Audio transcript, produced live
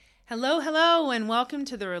Hello, hello, and welcome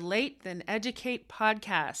to the Relate Then Educate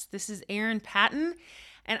podcast. This is Erin Patton,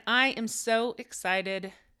 and I am so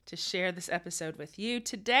excited to share this episode with you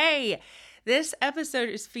today. This episode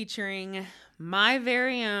is featuring my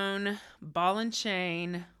very own ball and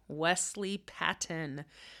chain, Wesley Patton,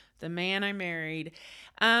 the man I married.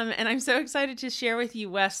 And I'm so excited to share with you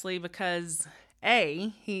Wesley because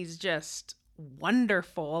A, he's just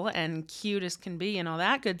wonderful and cute as can be and all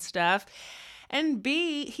that good stuff. And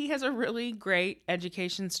B, he has a really great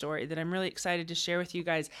education story that I'm really excited to share with you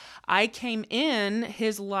guys. I came in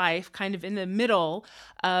his life kind of in the middle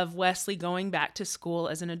of Wesley going back to school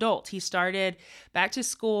as an adult. He started back to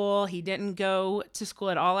school. He didn't go to school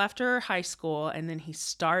at all after high school. And then he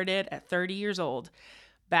started at 30 years old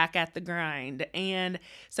back at the grind. And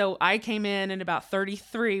so I came in at about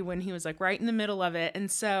 33 when he was like right in the middle of it. And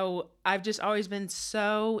so I've just always been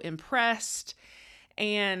so impressed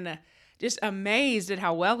and just amazed at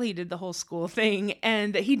how well he did the whole school thing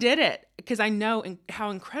and that he did it, because I know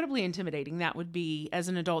how incredibly intimidating that would be as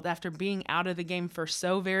an adult after being out of the game for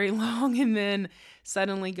so very long and then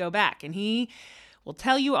suddenly go back. And he will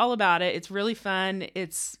tell you all about it. It's really fun.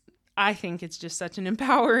 I think it's just such an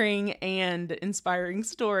empowering and inspiring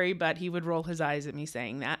story, but he would roll his eyes at me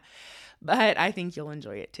saying that. But I think you'll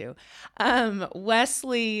enjoy it too.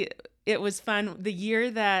 Wesley, it was fun. The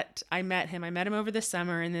year that I met him over the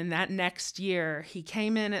summer. And then that next year, he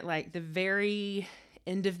came in at like the very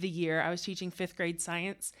end of the year. I was teaching 5th grade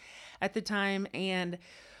science at the time. And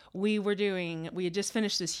we had just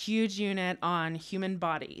finished this huge unit on the human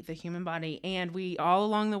body. And all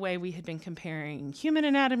along the way, we had been comparing human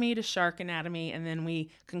anatomy to shark anatomy. And then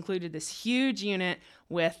we concluded this huge unit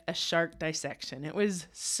with a shark dissection. It was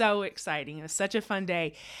so exciting. It was such a fun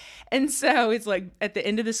day. And so it's like at the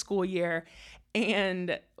end of the school year,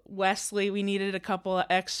 and Wesley, we needed a couple of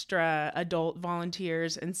extra adult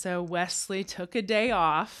volunteers. And so Wesley took a day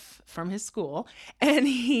off from his school and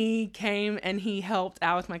he came and he helped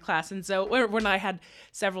out with my class. And so when I had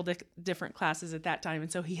several different classes at that time,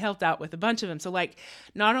 and so he helped out with a bunch of them. So like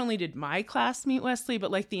not only did my class meet Wesley,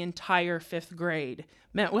 but like the entire 5th grade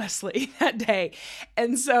met Wesley that day.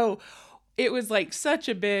 And so it was like such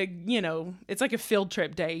a big, it's like a field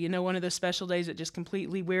trip day, one of those special days that just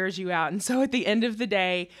completely wears you out. And so at the end of the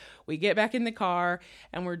day, we get back in the car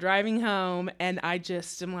and we're driving home. And I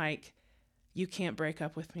just am like, you can't break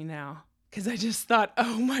up with me now. Because I just thought,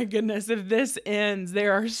 oh my goodness, if this ends,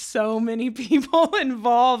 there are so many people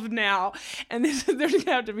involved now. And there's going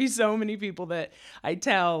to have to be so many people that I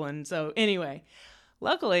tell. And so anyway,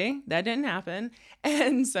 luckily, that didn't happen,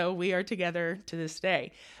 and so we are together to this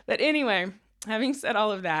day. But anyway, having said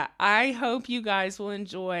all of that, I hope you guys will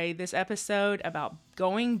enjoy this episode about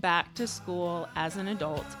going back to school as an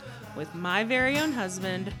adult with my very own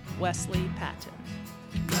husband, Wesley Patton.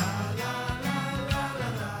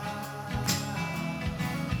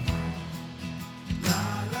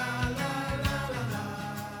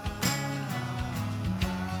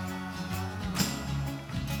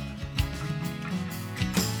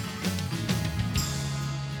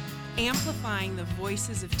 Amplifying the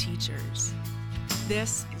voices of teachers.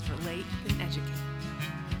 This is Relate Then Educate.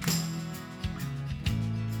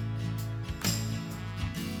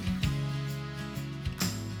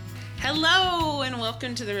 Hello, and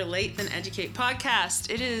welcome to the Relate Then Educate podcast.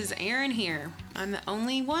 It is Erin here. I'm the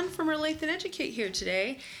only one from Relate Then Educate here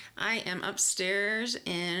today. I am upstairs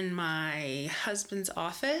in my husband's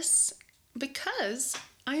office because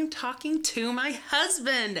I am talking to my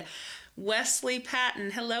husband, Wesley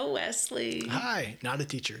Patton. Hello, Wesley. Hi, not a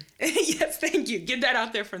teacher. Yes, thank you. Get that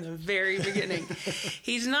out there from the very beginning.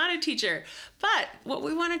 He's not a teacher. But what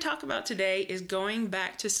we want to talk about today is going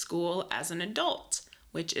back to school as an adult,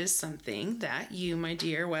 which is something that you, my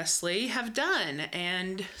dear Wesley, have done.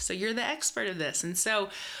 And so you're the expert of this. And so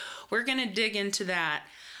we're going to dig into that.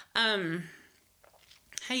 How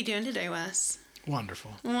you doing today, Wes?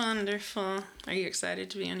 Wonderful. Wonderful. Are you excited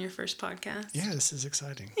to be on your first podcast? Yeah, this is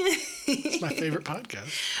exciting. It's my favorite podcast.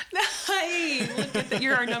 Hey, look at that.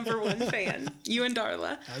 You're our number one fan. You and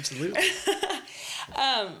Darla. Absolutely.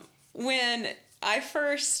 When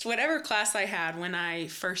whatever class I had when I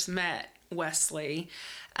first met Wesley,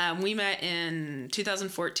 we met in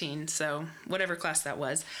 2014, so whatever class that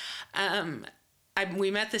was. We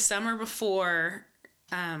met the summer before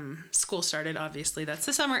school started, obviously. That's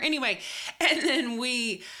the summer. Anyway, and then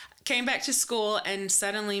we came back to school and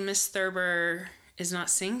suddenly Miss Thurber is not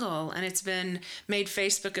single, and it's been made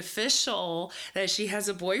Facebook official that she has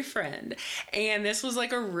a boyfriend. And this was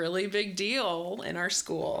like a really big deal in our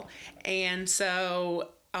school. And so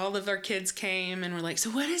all of our kids came and were like, so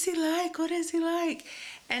what is he like? What is he like?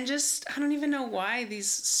 And just, I don't even know why these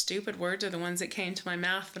stupid words are the ones that came to my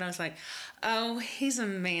mouth, but I was like, oh, he's a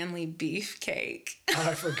manly beefcake. Oh,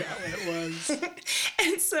 I forgot what it was.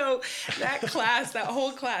 And so that class, that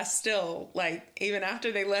whole class still, like, even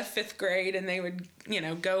after they left 5th grade and they would,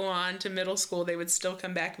 go on to middle school, they would still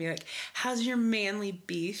come back and be like, how's your manly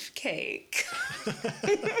beefcake?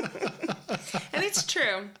 And it's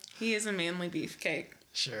true. He is a manly beefcake.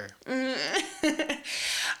 Sure.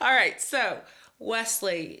 All right. So,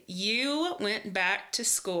 Wesley, you went back to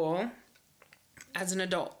school as an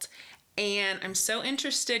adult. And I'm so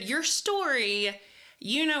interested. Your story,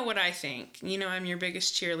 you know what I think. I'm your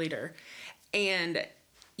biggest cheerleader. And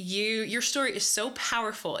your story is so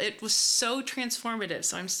powerful. It was so transformative.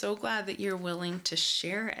 So I'm so glad that you're willing to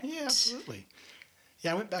share it. Yeah, absolutely.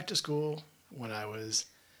 Yeah, I went back to school when I was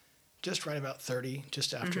just right about 30,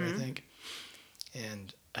 just after, I think.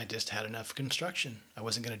 And I just had enough construction. I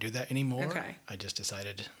wasn't going to do that anymore. Okay. I just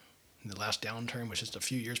decided the last downturn was just a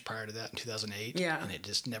few years prior to that in 2008. Yeah. And it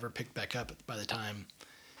just never picked back up by the time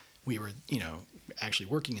we were, actually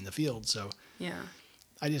working in the field. So yeah,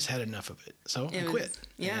 I just had enough of it. So I quit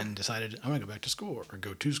and decided I'm going to go back to school or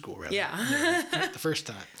go to school rather. Yeah. Not the first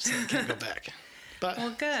time, so I can't go back. But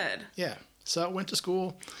well, good. Yeah. So I went to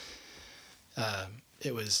school.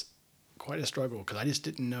 It was quite a struggle because I just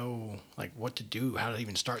didn't know what to do, how to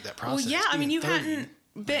even start that process. Well, yeah, I mean, you 30, hadn't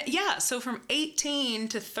been, so from 18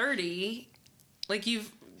 to 30,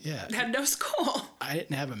 you've had no school. I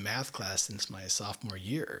didn't have a math class since my sophomore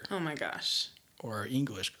year. Oh my gosh. Or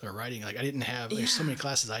English or writing. I didn't have, there's so many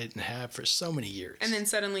classes I didn't have for so many years. And then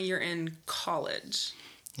suddenly you're in college.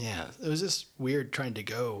 Yeah, it was just weird trying to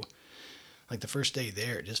go. The first day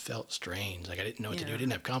there, it just felt strange. I didn't know what to do. I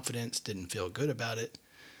didn't have confidence, didn't feel good about it.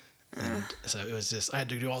 And so it was just, I had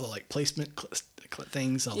to do all the placement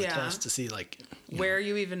things, all the tests to see where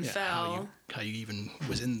you even fell. How you even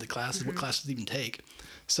was in the classes, what classes even take.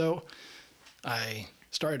 So I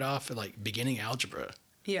started off at beginning algebra.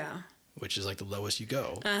 Yeah. Which is the lowest you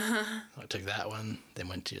go. I took that one, then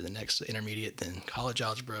went to the next intermediate, then college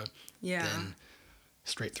algebra. Yeah. Then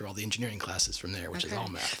straight through all the engineering classes from there, which is all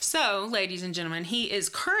math. So, ladies and gentlemen, he is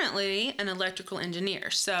currently an electrical engineer.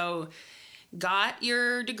 So, got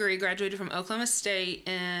your degree, graduated from Oklahoma State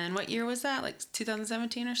in, what year was that?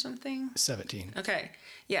 2017 or something? 17. Okay.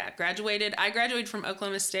 Yeah, graduated. I graduated from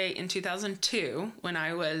Oklahoma State in 2002 when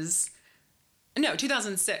I was,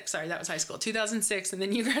 2006. Sorry, that was high school. 2006, and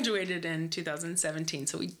then you graduated in 2017.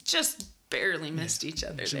 So we just barely missed each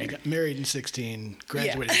other there. We got married in 16,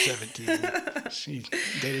 graduated in 17. She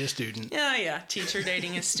dated a student. Yeah. Teacher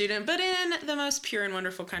dating a student, but in the most pure and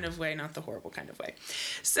wonderful kind of way, not the horrible kind of way.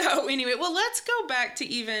 So anyway, well, let's go back to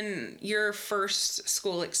even your first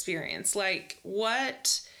school experience.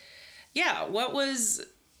 What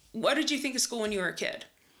did you think of school when you were a kid?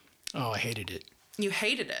 Oh, I hated it. You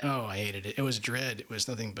hated it? Oh, I hated it. It was dread. It was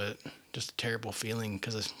nothing but just a terrible feeling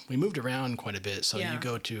because we moved around quite a bit. So you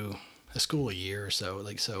go to a school a year or so,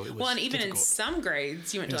 so it was. Well, and even difficult. in some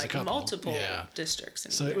grades, you went to multiple districts.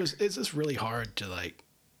 It's just really hard to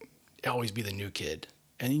always be the new kid,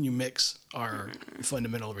 and then you mix our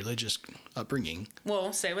fundamental religious upbringing.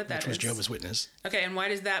 Well, say what that is. Which was Jehovah's Witness. Okay, and why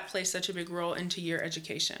does that play such a big role into your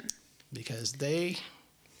education? Because they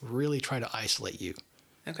really try to isolate you.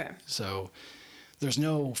 Okay. So there's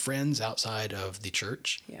no friends outside of the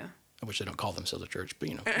church. Yeah. Which they don't call themselves a church, but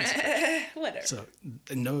whatever. So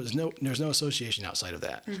there's no association outside of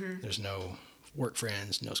that. Mm-hmm. There's no work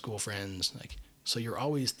friends, no school friends. So you're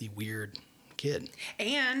always the weird kid.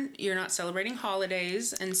 And you're not celebrating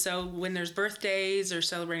holidays, and so when there's birthdays or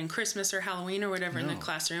celebrating Christmas or Halloween or whatever in the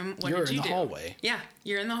classroom, what did you do? You're in the hallway. Yeah,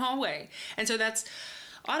 you're in the hallway, and so that's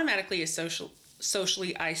automatically a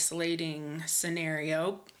socially isolating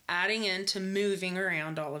scenario, adding into moving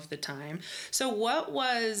around all of the time. So what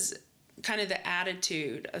was kind of the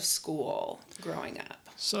attitude of school growing up?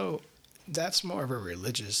 So that's more of a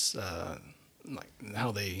religious,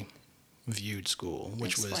 how they viewed school,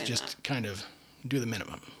 which Explain was just that. kind of do the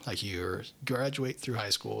minimum. You graduate through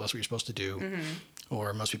high school, that's what you're supposed to do. Mm-hmm.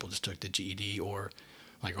 Or most people just took the GED or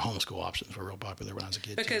homeschool options were real popular when I was a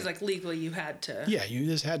kid. Because legally you had to. Yeah, you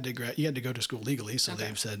just had to go to school legally. So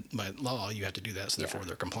they've said by law you have to do that. So therefore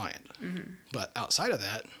they're compliant. Mm-hmm. But outside of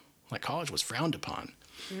that, college was frowned upon.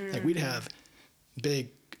 Mm-hmm. We'd have big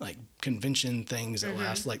convention things that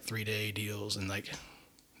last 3-day deals, and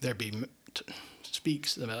there'd be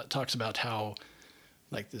talks about how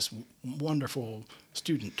this wonderful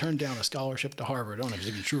student turned down a scholarship to Harvard. I don't know if it's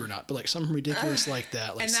even true or not, but something ridiculous like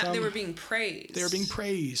that. And that they were being praised. They were being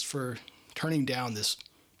praised for turning down this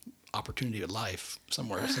opportunity of life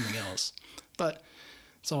somewhere, something else. But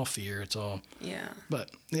It's all fear. It's all. Yeah.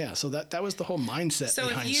 But yeah, so that was the whole mindset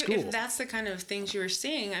behind school. If that's the kind of things you were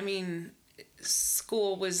seeing, I mean,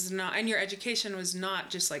 school was not, and your education was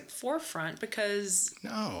not just like forefront, because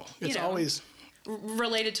no, it's always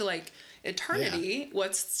related to like eternity. Yeah.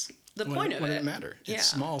 What's the point of it? What does it matter? It's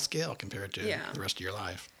small scale compared to the rest of your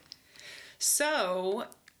life. So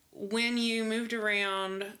when you moved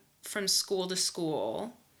around from school to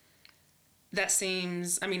school, that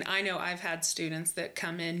seems, I mean, I know I've had students that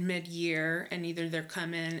come in mid-year, and either they're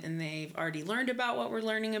come in and they've already learned about what we're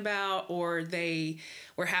learning about, or they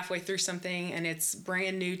were halfway through something and it's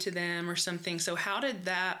brand new to them or something. So how did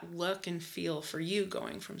that look and feel for you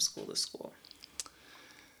going from school to school?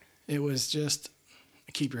 It was just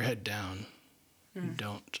keep your head down.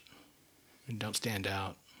 Don't stand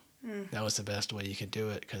out. That was the best way you could do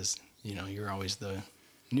it, because, you're always the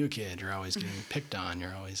new kid. You're always getting picked on.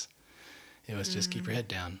 It was just keep your head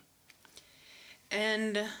down.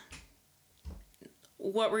 And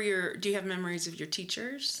do you have memories of your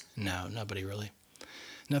teachers? No, nobody really.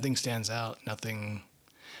 Nothing stands out. Nothing.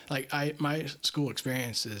 My school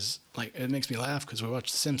experience is it makes me laugh because we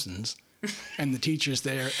watch The Simpsons and the teachers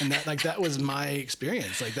there, and that was my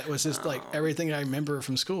experience. That was just everything I remember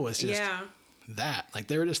from school was just that.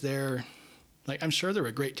 They were just there. I'm sure they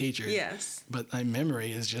were great teachers. Yes. But my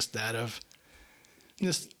memory is just that of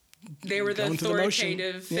just. They were the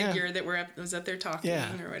authoritative figure that was up there talking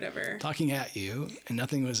or whatever. Talking at you, and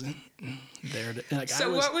nothing was there.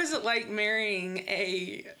 What was it like marrying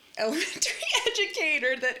a elementary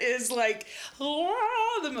educator that is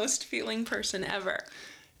the most feeling person ever?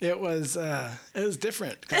 It was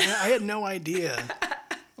different. I had no idea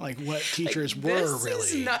what teachers were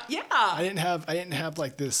really. I didn't have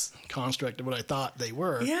this construct of what I thought they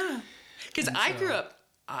were. Yeah, because I grew up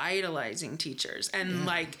idolizing teachers, and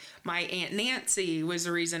my Aunt Nancy was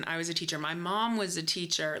the reason I was a teacher. My mom was a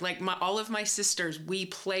teacher. All of my sisters, we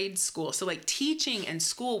played school. So teaching and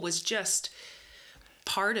school was just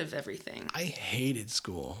part of everything. I hated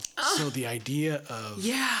school. So the idea of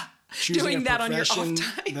doing that on your off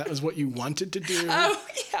time, that was what you wanted to do. Oh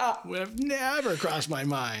yeah, would have never crossed my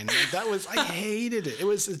mind. I hated it. It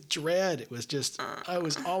was a dread. It was just I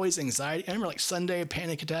was always anxiety. I remember Sunday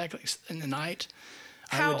panic attack in the night.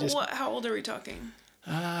 How old are we talking?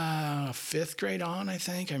 5th grade on, I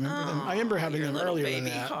think. I remember them. I remember having them earlier than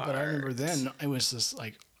that, but I remember then it was just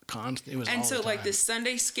constant. It was and all so the time. The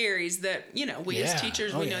Sunday scaries that we as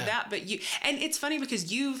teachers we know that, but and it's funny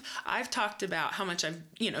because I've talked about how much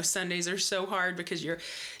Sundays are so hard because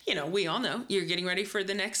we all know you're getting ready for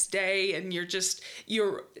the next day, and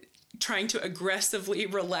you're trying to aggressively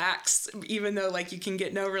relax, even though you can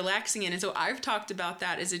get no relaxing in. And so I've talked about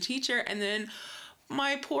that as a teacher, and then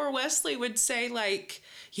my poor Wesley would say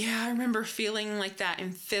I remember feeling like that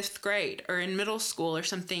in 5th grade or in middle school or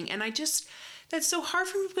something. And that's so hard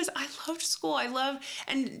for me because I loved school.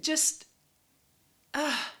 And just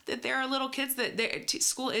that there are little kids that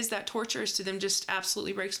school is that torturous to them just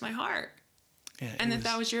absolutely breaks my heart. Yeah, and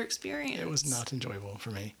that was your experience. It was not enjoyable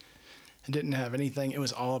for me. I didn't have anything. It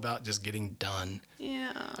was all about just getting done.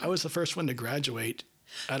 Yeah. I was the first one to graduate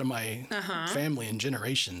out of my family in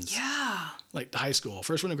generations. Yeah. High school.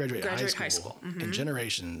 First one to graduate high school. In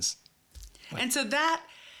generations. And so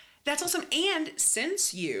that's awesome. And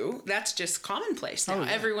since that's just commonplace now.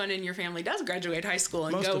 Everyone in your family does graduate high school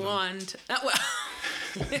and go on to...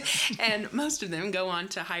 and most of them go on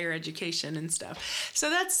to higher education and stuff. So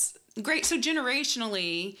that's great. So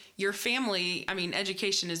generationally, your family,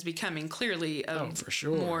 education is becoming clearly for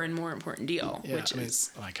sure. more and more important deal. Yeah,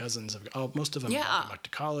 my cousins most of them have gone back to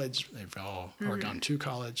college. They've all gone to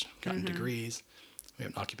college, gotten degrees. We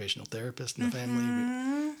have an occupational therapist in the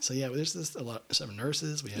family. So there's a lot of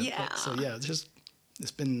nurses. We have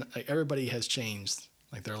it's been everybody has changed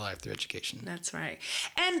their life through education. That's right.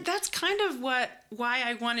 And that's kind of why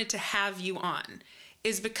I wanted to have you on,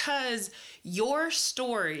 is because your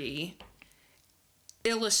story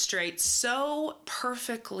illustrates so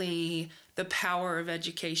perfectly the power of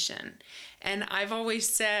education. And I've always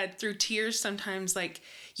said through tears sometimes,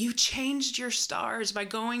 you changed your stars by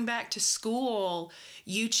going back to school.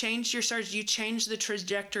 You changed your stars. You changed the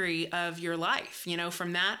trajectory of your life.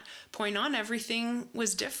 From that point on, everything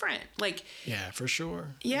was different. Yeah, for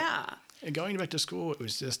sure. Yeah. And going back to school, it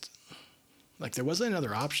was just there wasn't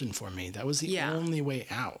another option for me. That was the only way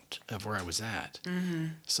out of where I was at. Mm-hmm.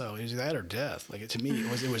 So it was that or death. To me,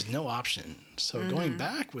 it was no option. So going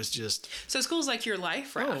back was just... So school's your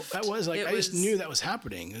life raft. Oh, that was I just knew that was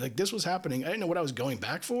happening. This was happening. I didn't know what I was going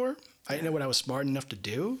back for. I didn't know what I was smart enough to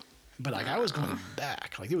do. But I was going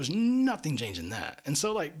back. There was nothing changing that. And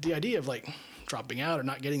so the idea of dropping out or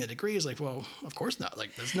not getting a degree. It's like, well, of course not.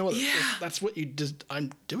 Like, there's no other, that's what you just, I'm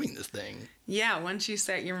doing this thing. Yeah. Once you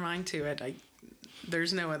set your mind to it,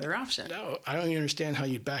 there's no other option. No, I don't even understand how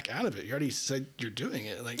you'd back out of it. You already said you're doing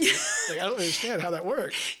it. Like I don't understand how that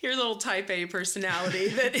works. Your little type A personality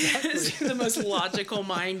that is the most logical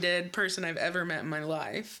minded person I've ever met in my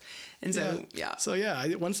life. And so,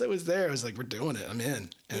 So, once it was there, I was like, we're doing it. I'm in.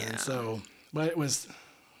 And so, but it was,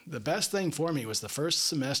 the best thing for me was the first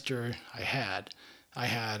semester I had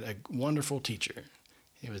a wonderful teacher.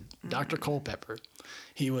 He was Dr. Culpepper.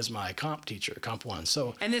 He was my comp teacher, Comp 1.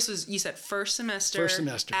 So, and this was, you said first semester.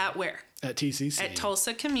 At where? At TCC. At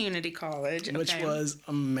Tulsa Community College. Which was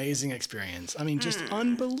amazing experience. I mean, just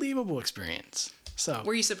unbelievable experience. So,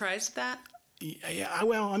 were you surprised at that? Yeah,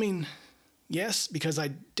 well, I mean, yes, because I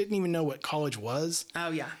didn't even know what college was.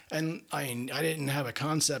 Oh, yeah. And I didn't have a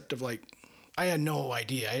concept of like, I had no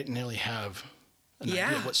idea. I didn't really have an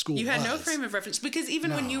idea of what school was. You had no frame of reference, because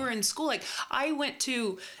even when you were in school, like I went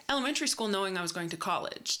to elementary school knowing I was going to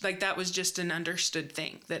college. Like that was just an understood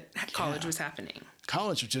thing that college was happening.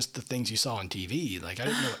 College was just the things you saw on TV. Like I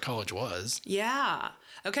didn't know what college was. Yeah.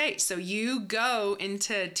 Okay. So you go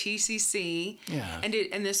into TCC. Yeah.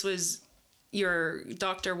 And this was your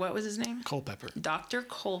doctor, what was his name? Culpepper. Dr.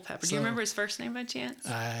 Culpepper. Do you remember his first name by chance?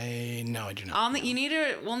 No, I do not.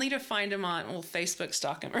 We'll need to find him on, we'll Facebook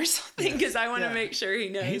stalk him or something, because I want to make sure he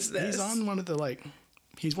knows this. He's on one of the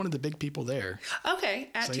he's one of the big people there. Okay,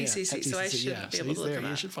 at TCC, so I should be able to look him up.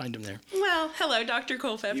 You should find him there. Well, hello, Dr.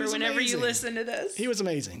 Culpepper, whenever you listen to this. He was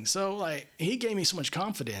amazing. So he gave me so much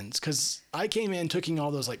confidence, because I came in taking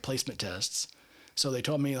all those placement tests. So they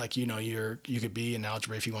told me you could be in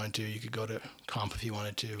algebra if you wanted to, you could go to comp if you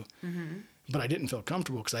wanted to. Mm-hmm. But I didn't feel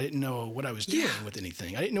comfortable because I didn't know what I was doing with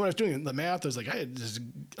anything. I didn't know what I was doing. The math, I was like,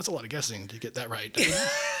 that's a lot of guessing to get that right.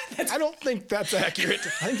 I don't think that's accurate.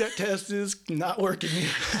 I think that test is not working.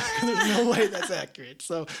 There's no way that's accurate.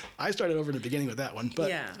 So I started over in the beginning with that one.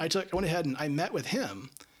 But I went ahead and I met with him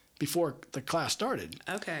before the class started.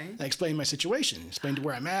 Okay. I explained my situation, explained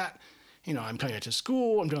where I'm at. I'm coming to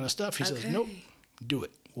school, I'm doing this stuff. He says, nope, do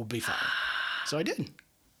it. We'll be fine. So I did.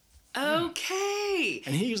 Okay.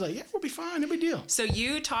 And he was like, yeah, we'll be fine. No big deal. So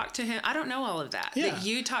you talked to him. I don't know all of that. Yeah. But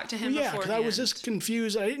you talked to him beforehand. Yeah, because I was just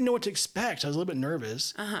confused. I didn't know what to expect. I was a little bit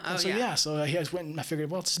nervous. So I just went and I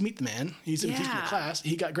figured, well, let's just meet the man. He's in the class.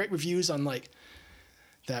 He got great reviews on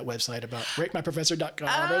that website about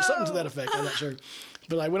ratemyprofessor.com or something to that effect. I'm not sure.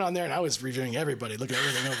 But I went on there and I was reviewing everybody, looking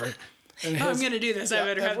everything over. And I'm going to do this. I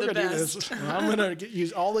better have the best. I'm going to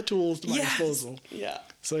use all the tools to my disposal. Yeah.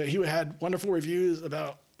 So he had wonderful reviews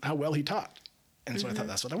about how well he taught. And so I thought,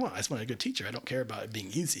 that's what I want. I just want a good teacher. I don't care about it being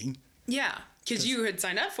easy. Yeah, because you had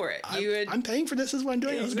signed up for it. I'm paying for this. Is what I'm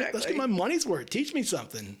doing. Exactly. Let's get my money's worth. Teach me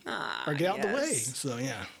something. Or get out of the way. So,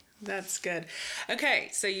 yeah. That's good. Okay,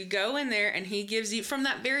 so you go in there and he gives you, from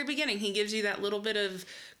that very beginning, he gives you that little bit of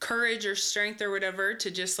courage or strength or whatever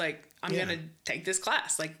to just I'm going to take this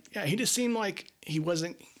class. Yeah, he just seemed like he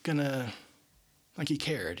wasn't going to, he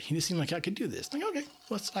cared. He just seemed like I could do this. Okay,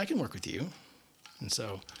 I can work with you. And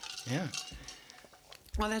so, yeah.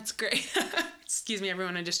 Well, that's great. Excuse me,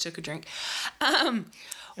 everyone. I just took a drink.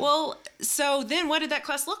 Well, so then what did that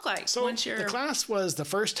class look like? So the class was the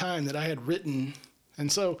first time that I had written.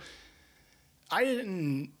 And so I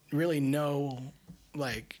didn't really know,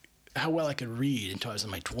 how well I could read until I was in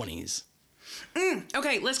my 20s.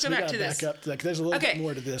 Okay, let's go back to this. Back up. There's a little bit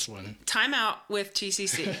more to this one. Time out with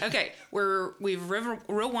TCC. Okay, we've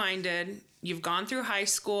rewinded. You've gone through high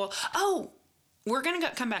school. Oh, we're going to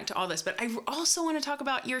come back to all this, but I also want to talk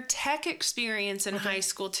about your tech experience in high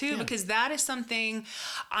school too, because that is something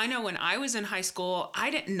I know when I was in high school,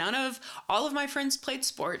 all of my friends played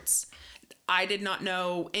sports. I did not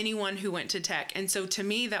know anyone who went to tech. And so to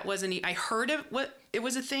me, that wasn't, I heard of what it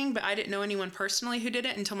was a thing, but I didn't know anyone personally who did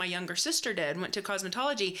it until my younger sister did, went to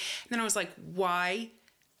cosmetology. And then I was like, why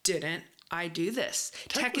didn't I do this?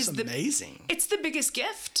 Tech is amazing. It's the biggest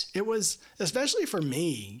gift. It was, especially for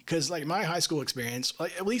me, because my high school experience,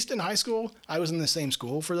 at least in high school, I was in the same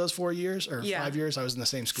school for those 4 years or 5 years. I was in the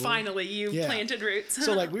same school. Finally, you planted roots.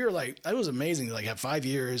 So we were it was amazing to have 5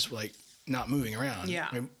 years, not moving around. Yeah.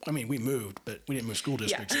 I mean, we moved, but we didn't move school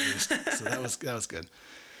districts at least. So that was good.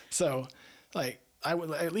 So I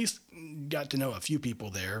at least got to know a few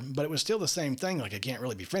people there, but it was still the same thing. I can't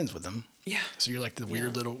really be friends with them. Yeah. So you're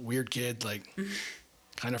the weird kid,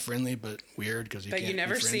 kind of friendly, but weird because you can't you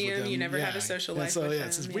never be friends see with him. them. You never have a social life with him.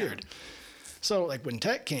 It's just weird. So when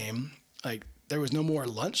tech came, there was no more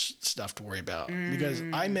lunch stuff to worry about because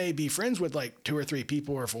I may be friends with 2 or 3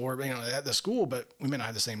 people or 4, at the school, but we may not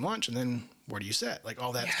have the same lunch. And then where do you sit?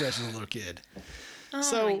 All that stress as a little kid.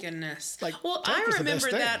 Oh my goodness. Well, I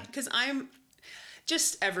remember that because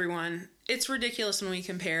everyone, it's ridiculous when we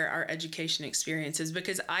compare our education experiences,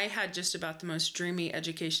 because I had just about the most dreamy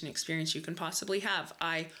education experience you can possibly have.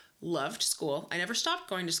 I loved school. I never stopped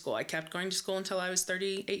going to school. I kept going to school until I was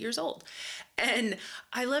 38 years old. And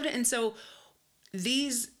I loved it. And so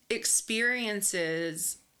these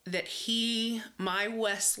experiences that my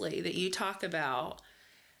Wesley that you talk about,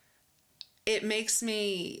 it makes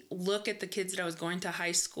me look at the kids that I was going to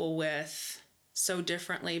high school with so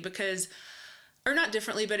differently, or not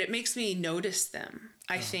differently, but it makes me notice them,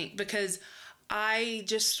 I think, because I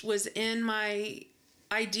just was in my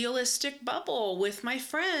idealistic bubble with my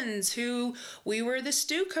friends who we were the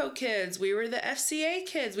Stuco kids, we were the FCA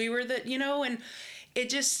kids, we were the, and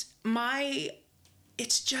it's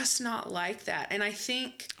just not like that. And I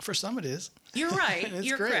think for some it is. You're right.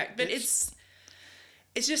 You're correct. But it's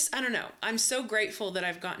just, I don't know. I'm so grateful that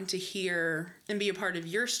I've gotten to hear and be a part of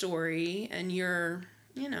your story and hear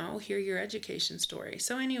your education story.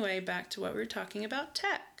 So anyway, back to what we were talking about,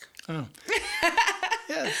 tech. Oh.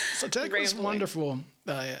 Yeah, so tech was wonderful.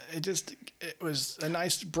 It was a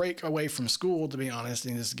nice break away from school, to be honest,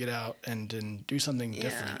 and just get out and do something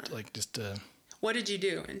different, like just What did you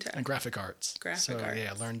do in tech? Graphic arts. Graphic arts.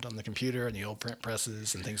 Yeah, I learned on the computer and the old print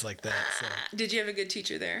presses and things like that. So. Did you have a good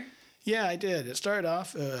teacher there? Yeah, I did. It started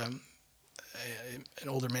off an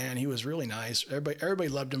older man. He was really nice. Everybody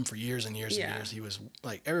loved him for years and years and years. He was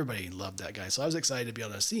like, everybody loved that guy. So I was excited to be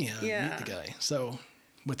able to see him and meet the guy. So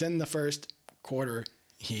within the first quarter,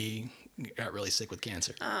 he got really sick with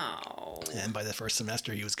cancer. Oh. And by the first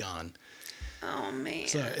semester, he was gone. Oh, man.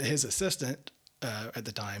 So his assistant at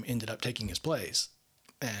the time ended up taking his place.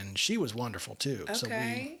 And she was wonderful, too.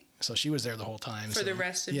 Okay. So she was there the whole time. For the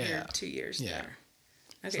rest of your 2 years there.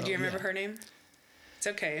 Okay, so, do you remember her name? It's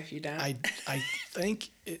okay if you don't. I think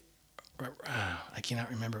it, I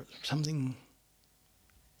cannot remember, something...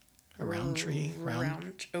 Roundtree.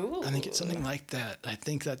 Oh, I think it's something like that. I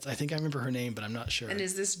think I remember her name, but I'm not sure. And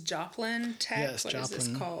is this Joplin Tech? Yes, What Joplin. is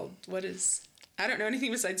this called? I don't know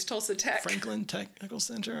anything besides Tulsa Tech. Franklin Technical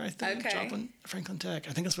Center, I think. Okay. Joplin, Franklin Tech.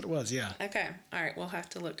 I think that's what it was. Yeah. Okay. All right. We'll have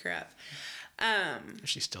to look her up. If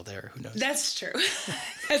she's still there, who knows? That's true.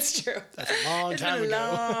 That's true. That's a long time ago.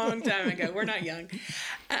 Long time ago. We're not young.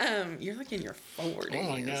 You're like in your 40s. Oh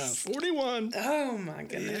my God, 41. Oh my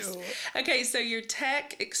goodness. Ew. Okay, so your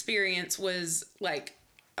tech experience was like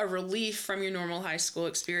a relief from your normal high school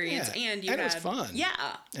experience, and it was fun.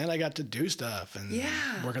 Yeah. And I got to do stuff and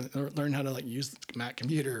learn how to use the Mac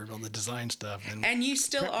computer, all the design stuff. And you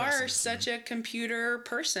still are such a computer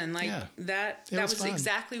person. Like that was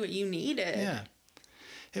exactly what you needed. Yeah.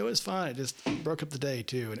 It was fun. It just broke up the day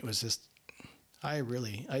too, and it was just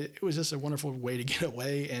it was just a wonderful way to get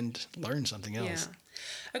away and learn something else.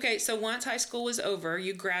 Yeah. Okay, so once high school was over,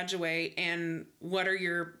 you graduate, and what are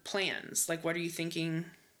your plans? Like, what are you thinking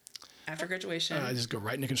after graduation? I just go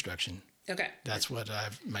right into construction. Okay. That's what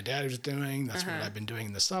my dad was doing. That's what I've been doing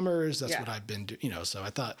in the summers. That's what I've been doing, so I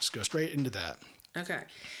thought just go straight into that. Okay.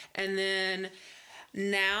 And then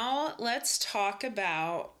now let's talk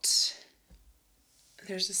about,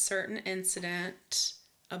 there's a certain incident,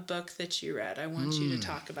 a book that you read. I want you to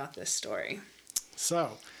talk about this story.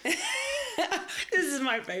 So, this is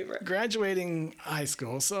my favorite. Graduating high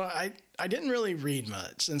school. So I didn't really read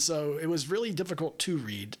much. And so it was really difficult to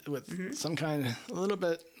read with some kind of, a little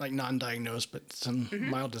bit like non-diagnosed, but some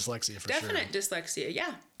mild dyslexia for sure. Definite dyslexia,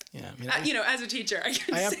 yeah. Yeah, I mean, as a teacher, I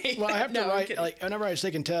can say I have to write, like, whenever I was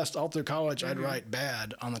taking tests all through college, I'd write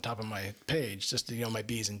bad on the top of my page, just to, my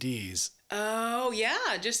B's and D's. Oh, yeah,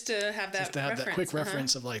 just to have that Just to have that quick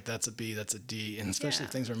reference of, like, that's a B, that's a D, and especially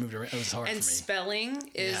if things were moved around, it was hard for me. And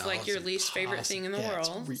spelling is, like, your least favorite thing in the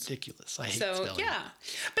world. It's ridiculous. I hate spelling. Yeah.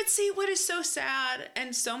 But see, what is so sad,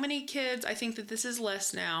 and so many kids, I think that this is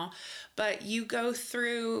less now, but you go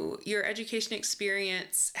through your education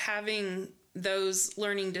experience having those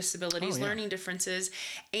learning disabilities, learning differences,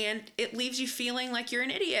 and it leaves you feeling like you're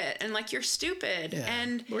an idiot and like you're stupid. Yeah.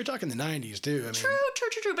 And we're talking the 90s too. I mean,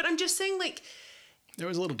 true. But I'm just saying, like, there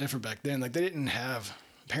was a little different back then. Like, they didn't have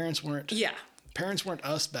parents weren't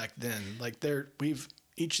us back then. Like,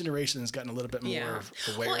 each generation has gotten a little bit more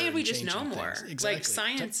aware. Well, and we just know more. Exactly. Like,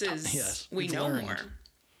 science is we know learned. more.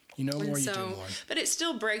 You know more, you do more. But it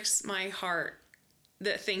still breaks my heart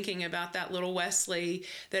that thinking about that little Wesley,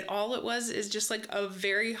 that all it was is just like a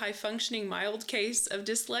very high functioning mild case of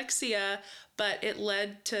dyslexia, but it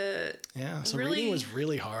led to so reading was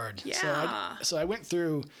really hard. So I went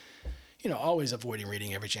through, always avoiding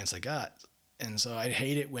reading every chance I got, And so I'd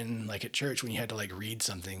hate it when, like at church, when you had to like read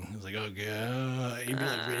something. It was like, oh god, you'd be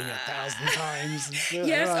like reading it 1,000 times.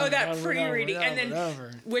 Yes, that pre-reading, and then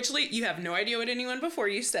which you have no idea what anyone before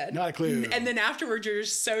you said. Not a clue. And then afterwards, you're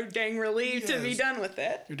just so dang relieved to be done with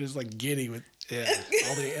it. You're just like giddy with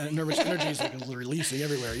all the nervous energies like releasing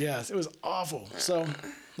everywhere. Yes, it was awful. So,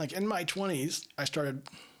 like in my 20s,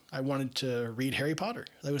 I wanted to read Harry Potter.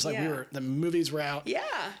 It was like the movies were out. Yeah.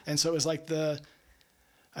 And so it was like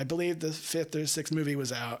I believe the 5th or 6th movie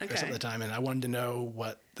was out or something at the time, and I wanted to know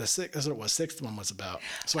what the 6th one was about.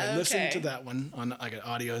 So I listened to that one on like an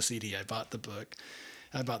audio CD. I bought the book.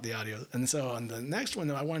 I bought the audio. And so on the next one,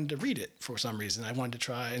 though, I wanted to read it for some reason. I wanted to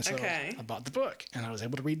try. And so I bought the book. And I was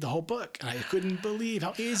able to read the whole book. And I couldn't believe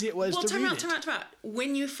how easy it was to read it. Time out.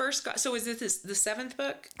 When you first got... So was this the 7th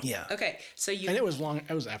book? Yeah. Okay. So you... And it was long.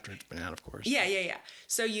 It was after it's been out, of course. Yeah.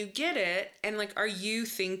 So you get it. And like, are you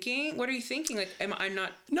thinking... What are you thinking? Like, I'm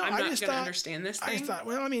not going to understand this thing? I thought,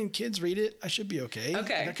 well, I mean, kids read it. I should be okay.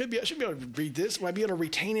 Okay. Like I should be able to read this. Will I be able to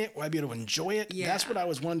retain it? Will I be able to enjoy it? Yeah. That's what I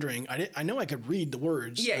was wondering. I know I could read the words.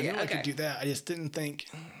 I know I could do that. I just didn't think...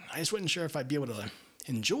 I just wasn't sure if I'd be able to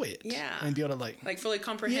enjoy it. Yeah. And be able to like fully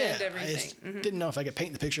comprehend everything. I just didn't know if I could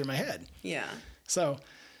paint the picture in my head. Yeah. So,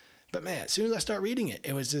 but man, as soon as I start reading it,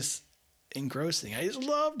 it was just engrossing. I just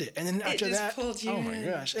loved it. And then after that, oh my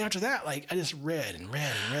gosh. And after that, like I just read and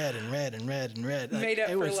read and read and read and read and read. Made up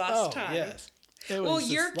for lost time. Yes. Well,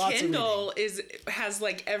 your Kindle has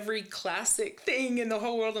like every classic thing in the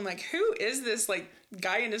whole world. I'm like, who is this like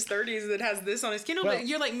guy in his 30s that has this on his Kindle? But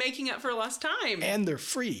you're like making up for lost time. And they're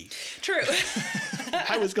free. True.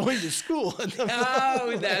 I was going to school and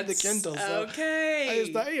that's the Kindle. So okay. I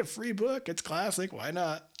just thought, hey, a free book. It's classic. Why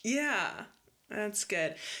not? Yeah, that's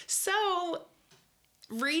good. So,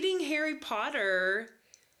 reading Harry Potter,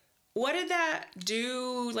 what did that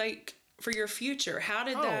do like for your future? How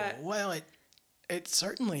did that? Well, it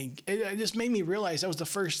certainly it just made me realize that was the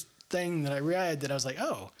first thing that I read that I was like,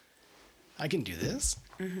 oh, I can do this.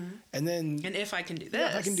 Mm-hmm. And if I can do this,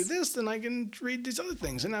 if I can do this, then I can read these other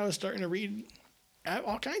things. And I was starting to read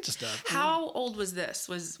all kinds of stuff. How old was this?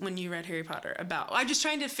 Was when you read Harry Potter? I'm just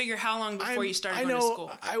trying to figure how long before you started going to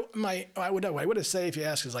school. I would have said if you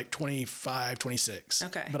ask is like 25, 26.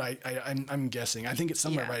 Okay. But I'm guessing. I think it's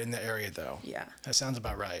somewhere right in the area though. Yeah. That sounds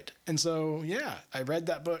about right. And so I read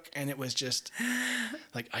that book and it was just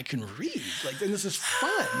like I can read. Like and this is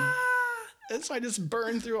fun. And so I just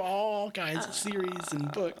burned through all kinds of series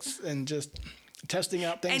and books and just testing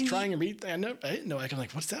out things, trying to read things. I didn't know. I was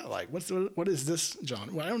like, what's that like? What is this,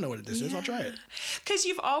 John? Well, I don't know what this is. I'll try it. Because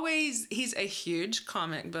he's a huge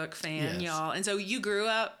comic book fan, y'all. And so you grew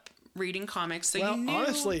up reading comics. So you knew...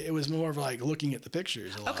 honestly, it was more of like looking at the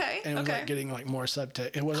pictures a lot. Okay. And it was like getting like more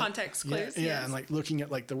subtext. It wasn't context clues. Yeah, and like looking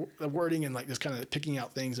at like the wording and like just kind of picking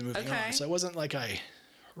out things and moving on. So it wasn't like I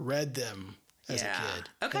read them as a kid.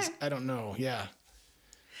 Okay. I don't know. Yeah.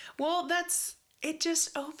 Well, it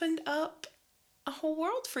just opened up a whole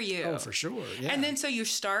world for you. Oh, for sure. Yeah. And then so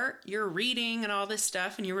you're reading and all this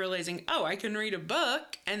stuff and you're realizing, oh, I can read a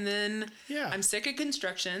book, and then I'm sick of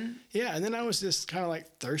construction. Yeah, and then I was just kind of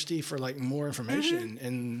like thirsty for like more information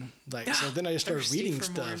and like so then I just started reading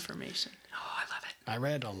stuff. More information. Oh, I love it. I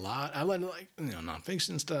read a lot. I read like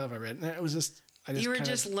nonfiction stuff. It was just you were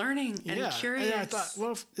just learning and curious. And I thought,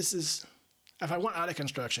 well, if I want out of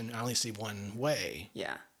construction, I only see one way.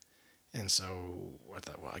 Yeah. And so I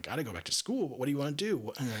thought, well, I got to go back to school, but what do you want to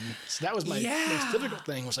do? And then, so that was my most difficult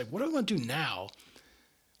thing was like, what do I want to do now?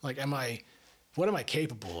 Like, what am I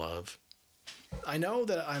capable of? I know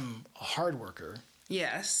that I'm a hard worker.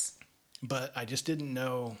 Yes. But I just didn't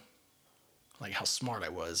know like how smart I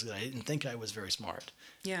was. I didn't think I was very smart.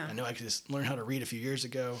 Yeah. I know I could just learn how to read a few years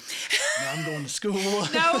ago. Now I'm going to school.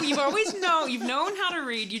 No, you've always known. You've known how to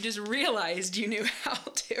read. You just realized you knew how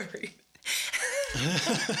to read.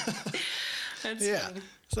 That's funny.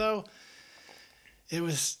 So it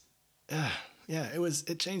was,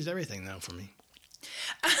 it changed everything though for me.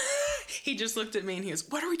 He just looked at me and he goes,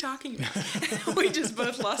 what are we talking about? We just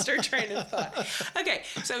both lost our train of thought. Okay,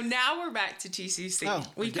 so now we're back to TCC. Oh,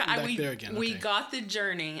 we got the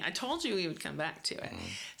journey. I told you we would come back to it.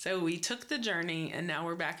 So we took the journey and now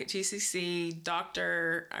we're back at TCC.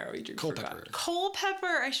 Dr.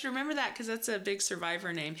 Culpepper. I should remember that because that's a big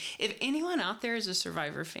Survivor name. If anyone out there is a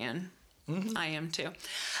Survivor fan, I am too.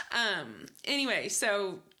 Anyway,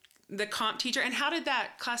 so the comp teacher, and how did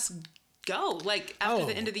that class go? Like after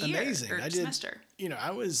the end of the year or semester?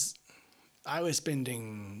 I was I was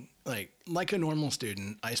spending like a normal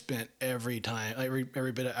student. I spent every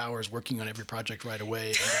bit of hours working on every project right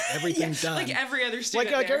away. I got everything done. Like every other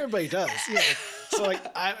student. Like everybody does. Yeah. So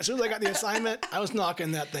as soon as I got the assignment, I was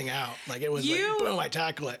knocking that thing out. Like it was like boom, I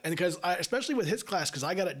tackle it. And because especially with his class, because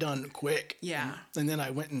I got it done quick. Yeah. And then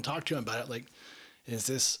I went and talked to him about it. Like, is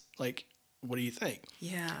this like, what do you think?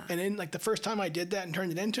 Yeah. And then like the first time I did that and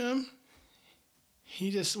turned it into him, he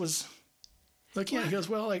just was looking at it. He goes,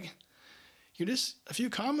 well, like, you're just a few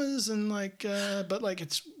commas and like, but like,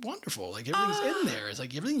 it's wonderful. Like everything's in there. It's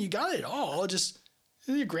like everything, you got it all. Just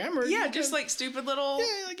your grammar. Yeah. Just like stupid little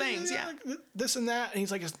things. Yeah. Like this and that. And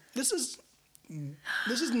he's like, this is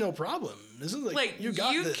no problem. This is like you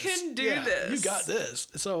got this. You can do this. You got this.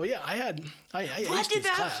 So yeah, I what did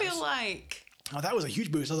that feel like? Oh, that was a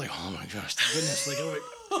huge boost. I was like, oh my gosh, thank goodness. Like,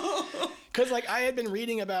 because like I had been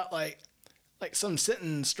reading about like some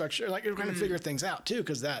sentence structure, like you're trying to figure things out too,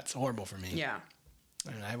 because that's horrible for me. Yeah.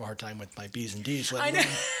 And I have a hard time with my B's and D's. I know.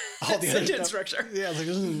 All the other sentence structure. Yeah, I was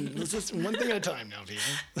like, this is one thing at a time now, people.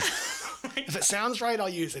 If it sounds right, I'll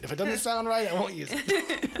use it. If it doesn't sound right, I won't use it.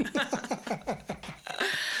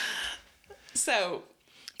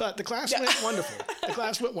 But the class went wonderful. The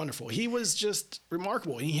class went wonderful. He was just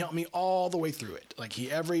remarkable. He helped me all the way through it. Like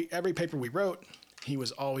every paper we wrote, he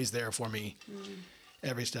was always there for me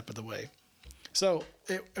every step of the way. So,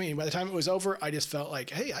 by the time it was over, I just felt like,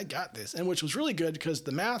 hey, I got this. And which was really good because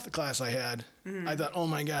the math class I had, I thought, oh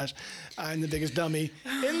my gosh, I'm the biggest dummy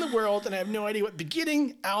in the world and I have no idea what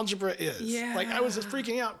beginning algebra is. Yeah. Like I was just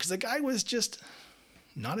freaking out because the guy was just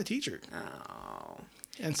not a teacher. Oh.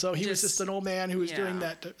 And so he was just an old man who was doing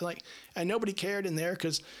that, and nobody cared in there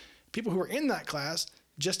because people who were in that class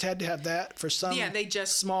just had to have that for some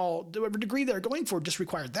small degree they're going for, just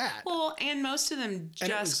required that. Well, and most of them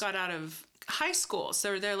just got out of high school,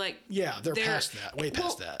 so they're like they're past that, way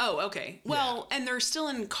past that. Oh, okay. Well, and they're still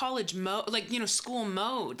in college mode, school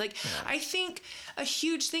mode. I think a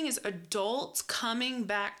huge thing is adults coming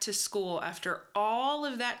back to school after all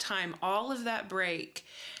of that time, all of that break.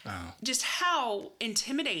 Just how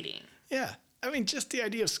intimidating. Yeah. Just the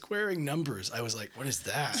idea of squaring numbers. I was like, what is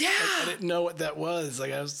that? Yeah. I didn't know what that was.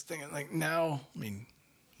 I was thinking now, you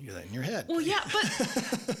do that in your head. Well, yeah,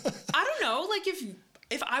 but I don't know.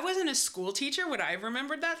 If I wasn't a school teacher, would I have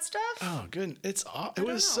remembered that stuff? Oh, good. It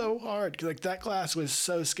was so hard. That class was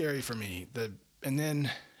so scary for me. And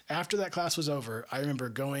then after that class was over, I remember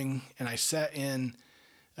going and I sat in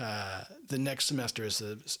the next semester as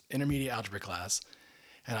the intermediate algebra class.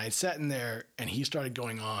 And I sat in there and he started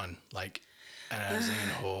going on and I was thinking,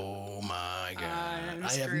 oh my God,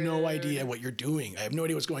 I have no idea what you're doing. I have no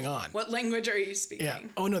idea what's going on. What language are you speaking? Yeah.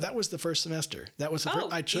 Oh no, that was the first semester. That was the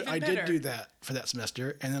first. I did do that for that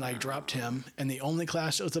semester. And then I dropped him. And the only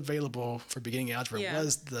class that was available for beginning algebra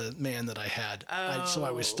was the man that I had. So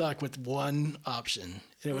I was stuck with one option.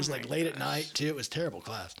 And it was late at night too. It was a terrible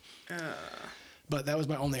class. But that was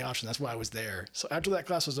my only option. That's why I was there. So after that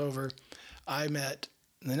class was over, I met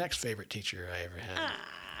the next favorite teacher I ever had.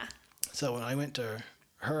 So when I went to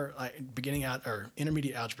her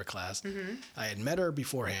intermediate algebra class, I had met her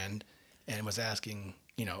beforehand and was asking,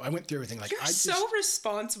 I went through everything. You're so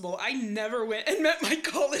responsible. I never went and met my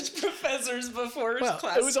college professors before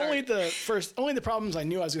class it was started. only the problems I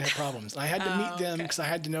knew I was going to have problems. I had to meet them because I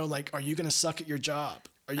had to know, are you going to suck at your job?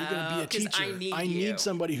 Are you going to be a teacher? I need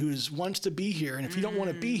somebody who wants to be here. And if you don't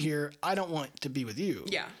want to be here, I don't want to be with you.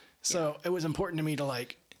 Yeah. So it was important to me to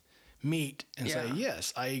meet and say,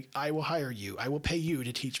 yes, I will hire you. I will pay you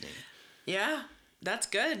to teach me. Yeah, that's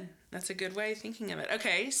good. That's a good way of thinking of it.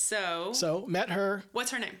 Okay, so met her.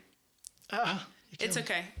 What's her name? It's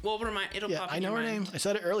okay. It'll pop in I know her name. I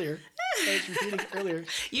said it earlier. I was repeating it earlier.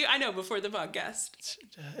 I know, before the podcast.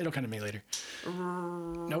 It'll come to me later.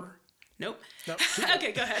 Nope.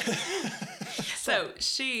 Okay, go ahead. So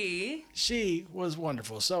she was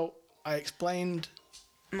wonderful. So I explained.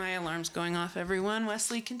 My alarm's going off, everyone.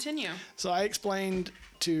 Wesley, continue. So I explained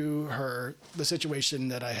to her the situation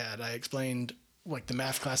that I had. I explained the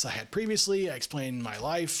math class I had previously. I explained my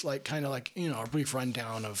life, a brief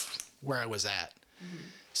rundown of where I was at. Mm-hmm.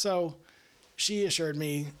 So she assured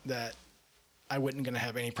me that I wasn't going to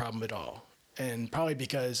have any problem at all. And probably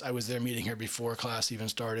because I was there meeting her before class even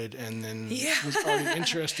started, and then was already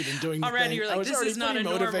interested in doing the thing. Already, you're like, this is not a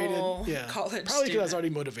normal college Probably because I was already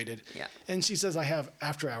motivated. Yeah. And she says, I have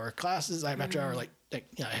after-hour classes. I have after-hour, I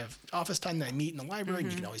have office time that I meet in the library,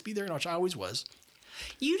 and you can always be there, which I always was.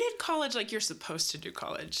 You did college like you're supposed to do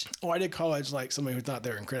college. Oh, I did college like somebody who thought they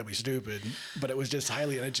were incredibly stupid, but it was just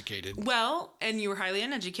highly uneducated. Well, and you were highly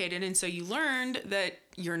uneducated, and so you learned that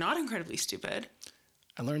you're not incredibly stupid.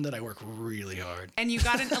 I learned that I work really hard. And you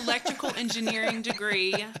got an electrical engineering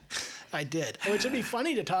degree. I did. Which would be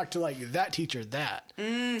funny to talk to like that teacher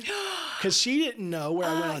because she didn't know where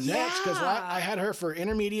I went on next, because I had her for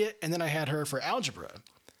intermediate and then I had her for algebra.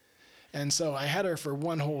 And so I had her for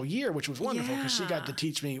one whole year, which was wonderful because she got to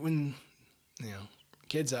teach me when,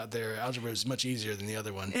 kids out there, algebra was much easier than the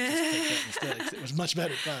other one. Just take that instead. It was a much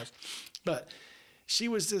better class. But she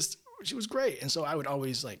was great. And so I would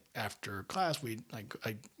always, like, after class, we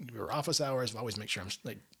were office hours. I always make sure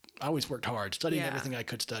I always worked hard, studying everything I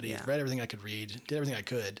could study, read everything I could read, did everything I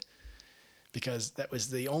could, because that was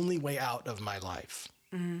the only way out of my life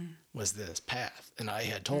was this path. And I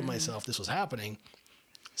had told myself this was happening.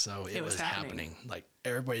 So it was happening. Like,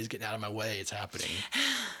 everybody's getting out of my way. It's happening.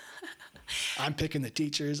 I'm picking the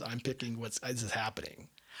teachers. I'm picking this is happening.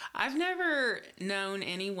 I've never known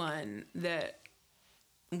anyone that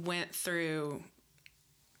went through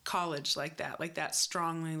college like that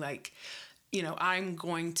strongly, like, I'm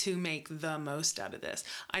going to make the most out of this.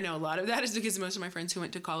 I know a lot of that is because most of my friends who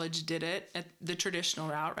went to college did it at the traditional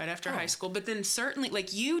route right after high school. But then certainly,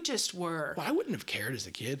 like, you just were. Well, I wouldn't have cared as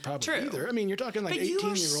a kid, probably either. I mean, you're talking like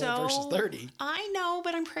 18-year-old versus 30. I know,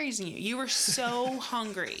 but I'm praising you. You were so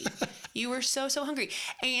hungry. You were so hungry.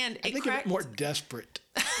 And I think of it more desperate.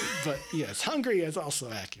 But yes, hungry is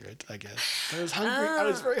also accurate, I guess. I was hungry. I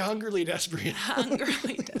was very hungrily desperate.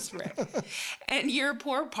 Hungrily desperate. And your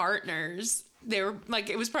poor partners, they were like,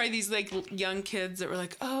 it was probably these like young kids that were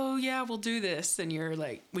like, oh yeah, we'll do this. And you're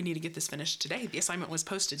like, we need to get this finished today. The assignment was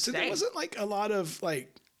posted today. So there wasn't like a lot of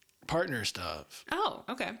like partner stuff. Oh,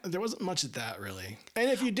 okay. There wasn't much of that really. And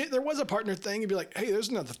if you did, there was a partner thing, you'd be like, hey, there's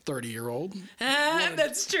another 30-year-old.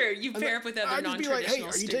 That's true. You pair up with other non-traditional students. I'd be like, hey,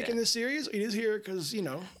 are you taking this serious? Are you just here because,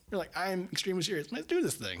 you're like, I'm extremely serious. Let's do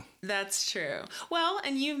this thing. That's true. Well,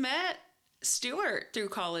 and you met Stuart through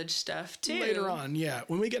college stuff too. Later on, yeah.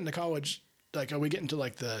 When we get into college, like we get into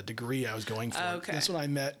like the degree I was going for. Okay. That's when I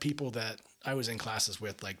met people that I was in classes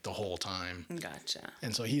with like the whole time. Gotcha.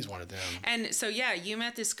 And so he's one of them. And so, yeah, you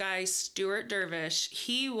met this guy, Stuart Dervish.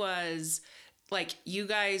 He was like, you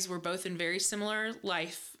guys were both in very similar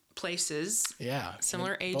life places. Yeah.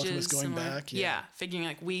 Similar ages. Both of us going back. Yeah. Figuring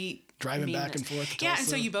like driving back and forth to Tulsa. Yeah. And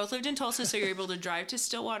so you both lived in Tulsa, so you're able to drive to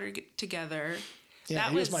Stillwater together. Yeah.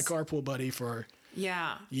 He was my carpool buddy for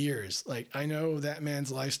years. Like, I know that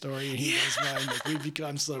man's life story and he knows mine. Like, we've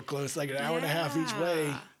become so close, like an hour and a half each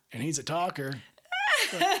way. And he's a talker.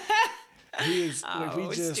 He is.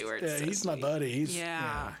 Stuart's so he's sweet. My buddy. He's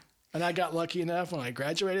And I got lucky enough when I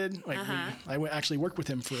graduated. Like I actually worked with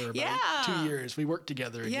him for about 2 years. We worked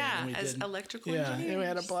together again. Yeah, and as electrical engineers. Yeah, and we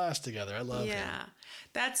had a blast together. I love him. Yeah,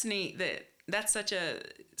 that's neat. That's such a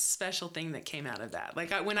special thing that came out of that.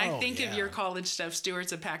 Like when I think of your college stuff,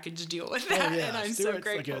 Stuart's a package deal with that, and I'm Stuart's so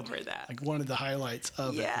grateful for that. Like one of the highlights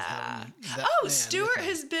of it. Yeah. Stuart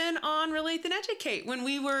has been on Relate Then Educate when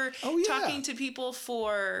we were talking to people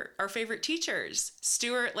for our favorite teachers.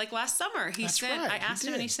 Stuart, like last summer, I asked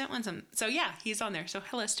him and he sent one. So yeah, he's on there. So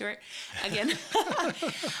hello, Stuart, again.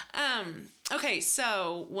 Okay,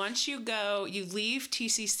 so once you leave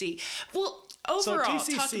TCC. Well, overall,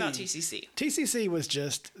 talk about TCC. TCC was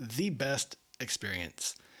just the best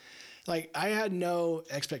experience. Like, I had no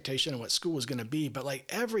expectation of what school was going to be, but like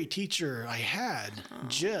every teacher I had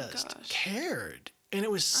cared. And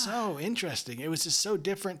it was so interesting. It was just so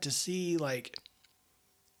different to see, like,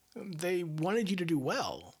 they wanted you to do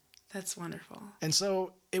well. That's wonderful. And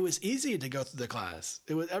so it was easy to go through the class.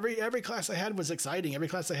 It was every class I had was exciting. Every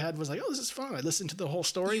class I had was like, oh, this is fun. I listened to the whole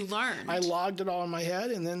story. You learned. I logged it all in my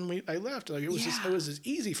head, and then I left. Like it was just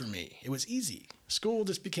easy for me. It was easy. School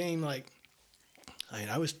just became like,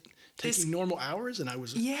 I was taking normal hours, and I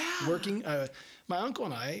was working. My uncle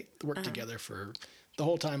and I worked together for the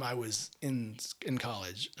whole time I was in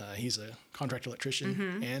college. He's a contract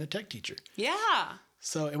electrician and a tech teacher. Yeah.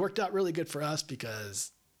 So it worked out really good for us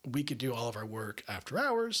because we could do all of our work after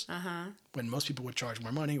hours when most people would charge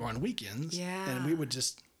more money or on weekends. Yeah. And we would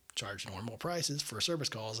just charge normal prices for service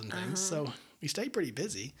calls and things. So we stayed pretty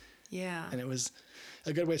busy. Yeah. And it was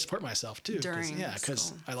a good way to support myself too.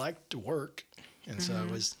 Because I liked to work. And so it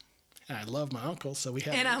was, and I love my uncle. So we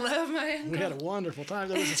had, I love my uncle. We had a wonderful time.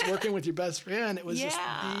 It was just working with your best friend. It was just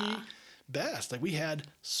the best. Like we had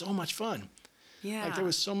so much fun. Yeah. Like there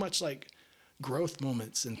was so much like growth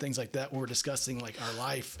moments and things like that where we're discussing like our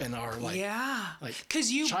life and our like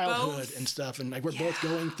childhood and stuff, and like we're both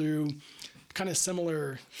going through kind of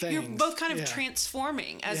similar things. You're both kind of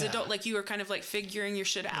transforming as adult, like you were kind of like figuring your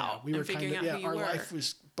shit out. We were figuring out who you were. Our life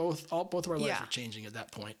was both of our lives were changing at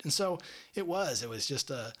that point, and so it was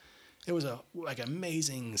just like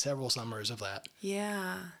amazing several summers of that.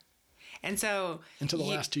 Yeah. And so until the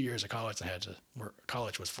last 2 years of college, I had to work.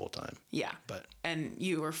 College was full time. Yeah. And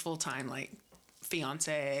you were full time, like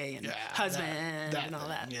fiance and husband and all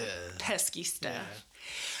that pesky stuff. Yeah.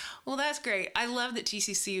 Well, that's great. I love that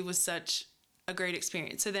TCC was such a great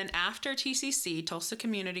experience. So then after TCC, Tulsa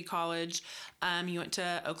Community College, you went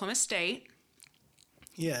to Oklahoma State.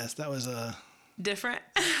 Yes, that was different.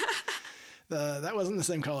 That wasn't the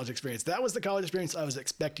same college experience. That was the college experience I was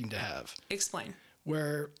expecting to have. Explain.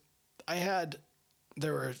 Where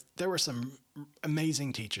there were some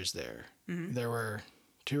amazing teachers there. Mm-hmm. There were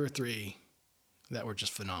 2 or 3 that were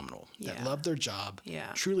just phenomenal. Yeah. That loved their job.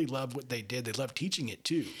 Yeah. Truly loved what they did. They loved teaching it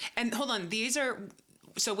too. And hold on,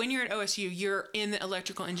 so when you're at OSU, you're in the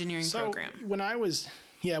electrical engineering program. When I was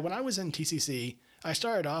in TCC, I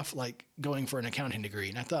started off like going for an accounting degree,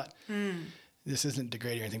 and I thought, this isn't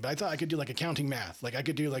degrading or anything, but I thought I could do like accounting math. Like I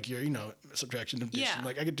could do like your, subtraction, addition. Yeah.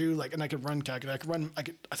 Like I could do like, and I could run calculator.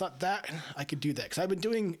 I thought that I could do that because I've been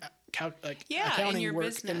doing accounting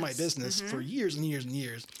work in my business for years and years and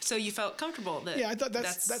years. So you felt comfortable that. Yeah, I thought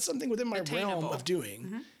that's something within my realm of doing.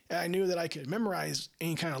 Mm-hmm. And I knew that I could memorize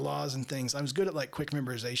any kind of laws and things. I was good at like quick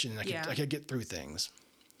memorization, and I could get through things.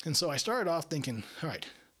 And so I started off thinking, all right,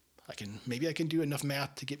 maybe I can do enough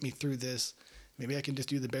math to get me through this. Maybe I can just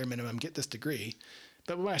do the bare minimum, get this degree.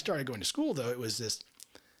 But when I started going to school, though, it was this,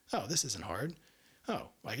 this isn't hard. Oh,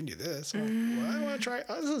 I can do this. Well, I want to try.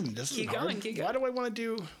 This isn't hard. Keep going. Why do I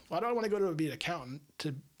want to go to be an accountant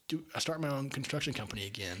to start my own construction company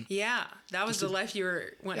again? Yeah, that was the life you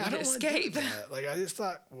were wanting to escape. Like I just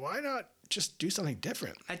thought, why not just do something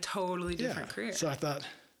different? A totally different career. So I thought,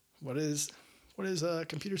 what does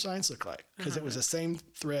computer science look like? Because it was the same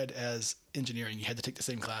thread as engineering. You had to take the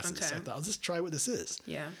same classes. Okay. So I thought, I'll just try what this is.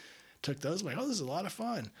 Yeah. Took those. I'm like, this is a lot of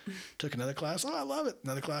fun. Took another class. I love it.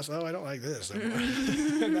 Another class. I don't like this.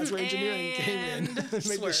 And that's where engineering came in and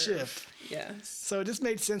made the shift. Yes. So it just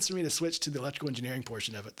made sense for me to switch to the electrical engineering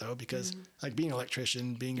portion of it, though, because like being an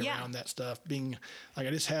electrician, being around that stuff, being like I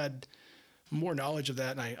just had more knowledge of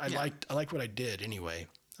that, and I liked what I did anyway.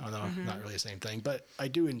 Although not really the same thing, but I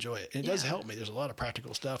do enjoy it. And it does help me. There's a lot of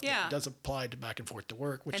practical stuff that does apply to back and forth to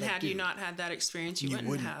work, which had you not had that experience, you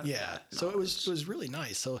wouldn't have. Yeah. So it was really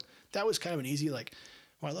nice. So that was kind of an easy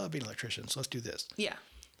I love being an electrician, so let's do this. Yeah.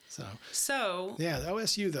 So yeah, the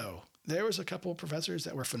OSU though, there was a couple of professors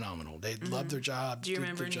that were phenomenal. They loved their job. Do you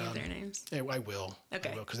remember any of their names? Yeah, I will. Okay.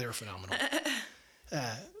 I will, because they were phenomenal.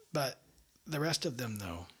 But the rest of them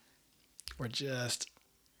though were just.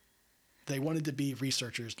 They wanted to be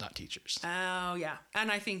researchers, not teachers. Oh, yeah.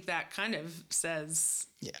 And I think that kind of says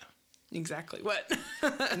exactly what.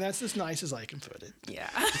 And that's as nice as I can put it. Yeah.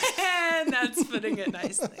 And that's putting it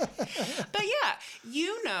nicely. But yeah,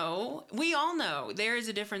 we all know there is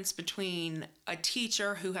a difference between a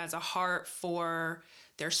teacher who has a heart for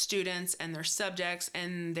their students and their subjects,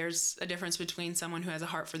 and there's a difference between someone who has a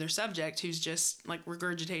heart for their subject who's just like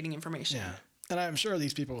regurgitating information. Yeah. And I'm sure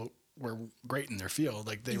these people were great in their field.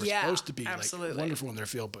 Like they were supposed to be like wonderful in their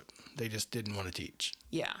field, but they just didn't want to teach.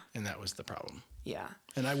 Yeah. And that was the problem. Yeah.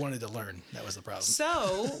 And I wanted to learn. That was the problem.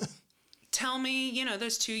 So tell me,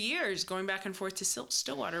 those 2 years going back and forth to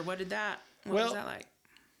Stillwater, what was that like?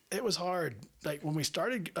 It was hard. Like when we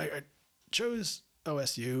started, I chose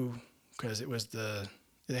OSU because it was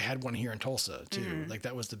they had one here in Tulsa too. Mm-hmm. Like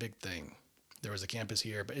that was the big thing. There was a campus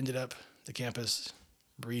here, but ended up the campus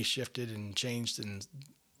reshifted and changed, and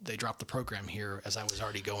they dropped the program here as I was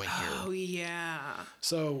already going here. Oh, yeah.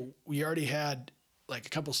 So we already had like a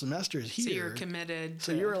couple semesters here. So you're committed.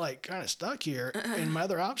 So you were like kind of stuck here. And my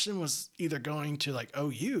other option was either going to like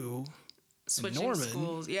OU, switching Norman,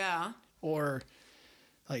 schools, or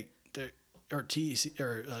like TC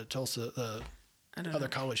or Tulsa, other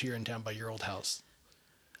college here in town by your old house.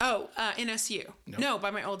 Oh, NSU. Nope. No, by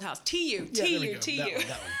my old house. TU.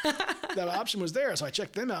 That one. That option was there, so I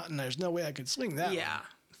checked them out, and there's no way I could swing that. Yeah,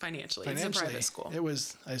 financially, it's a private school.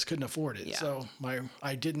 I just couldn't afford it. Yeah. So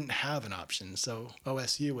I didn't have an option. So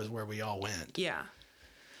OSU was where we all went. Yeah.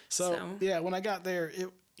 So when I got there,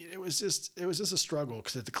 it was just a struggle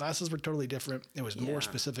because the classes were totally different. It was more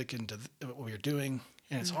specific into what we were doing,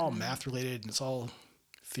 and it's all math related, and it's all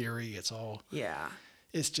theory.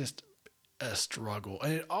 It's just a struggle,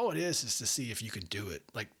 and all it is to see if you can do it.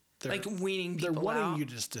 Like weaning people out. They're wanting you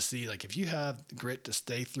just to see, like, if you have grit to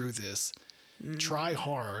stay through this, try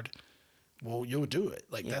hard, well, you'll do it.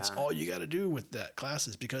 Like that's all you got to do with that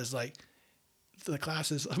classes, because like the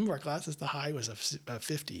classes, some of our classes, the high was a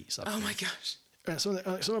 50 something. Oh my gosh. And some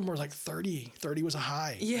of them were like 30 was a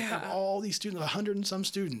high. Yeah. Like all these students, 100 and some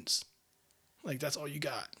students, like that's all you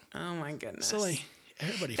got. Oh my goodness. So like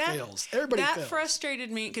everybody fails. Everybody fails. That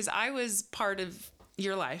frustrated me because I was part of,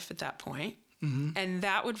 your life at that point. Mm-hmm. And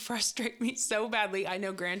that would frustrate me so badly. I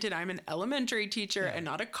know, granted, I'm an elementary teacher and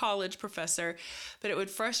not a college professor, but it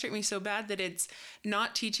would frustrate me so bad that it's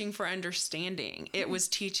not teaching for understanding. It was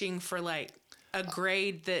teaching for like a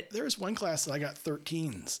grade that... There was one class that I got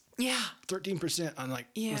 13s. Yeah. 13% on like,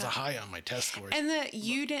 was a high on my test scores. And that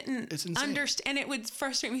you didn't understand. And it would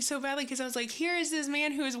frustrate me so badly because I was like, here is this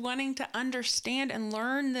man who is wanting to understand and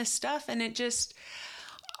learn this stuff. And it just...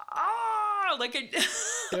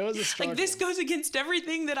 it was a struggle. Like, this goes against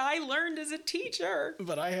everything that I learned as a teacher.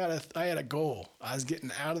 But I had a goal. I was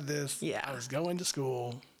getting out of this. Yeah. I was going to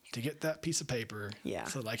school to get that piece of paper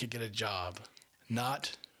so that I could get a job,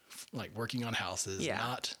 not like working on houses,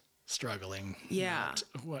 not struggling. Yeah.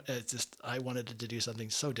 It's just, I wanted to do something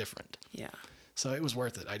so different. Yeah. So it was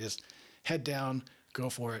worth it. I just head down, go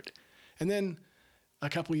for it. And then a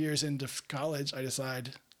couple years into college, I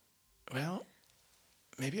decide, well,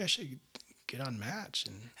 maybe I should get on Match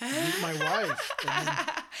and meet my wife.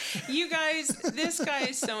 You guys, this guy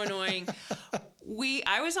is so annoying.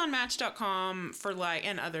 I was on Match.com for like,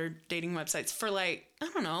 and other dating websites for like, I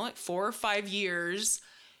don't know, like 4 or 5 years.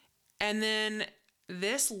 And then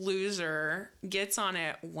this loser gets on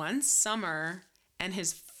it one summer, and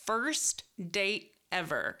his first date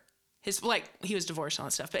ever, he was divorced and all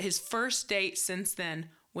that stuff, but his first date since then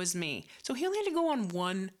was me. So he only had to go on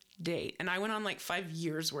one date, and I went on like 5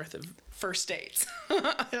 years worth of first dates.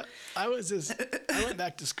 Yeah, I went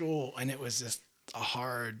back to school, and it was just a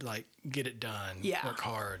hard, like, get it done, work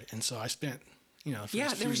hard. And so I spent, for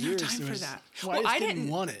there was no time for that. Well, I didn't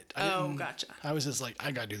want it. Gotcha. I was just like,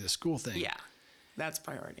 I got to do this school thing. Yeah, that's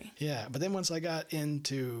priority. Yeah, but then once I got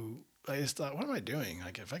into, I just thought, what am I doing?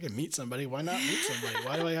 Like, if I can meet somebody, why not meet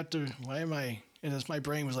somebody? And as my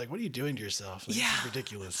brain was like, what are you doing to yourself? Like, this is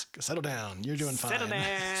ridiculous. Settle down. You're doing fine.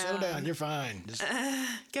 Settle down. You're fine. Just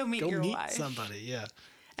go meet your wife. Somebody. Yeah.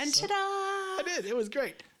 And ta-da! I did. It was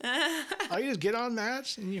great. You just get on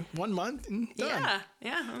Match and 1 month and done.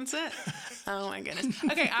 Yeah, that's it. Oh my goodness.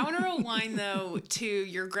 Okay, I want to rewind though to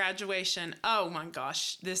your graduation. Oh my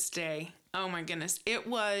gosh, this day. Oh my goodness. It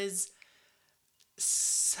was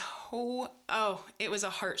it was a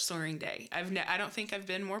heart-soaring day. I don't think I've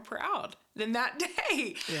been more proud than that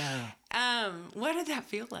day. Yeah. What did that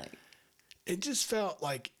feel like? It just felt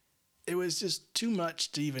like it was just too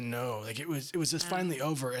much to even know. Like it was just finally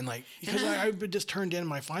over, and like because I had just turned in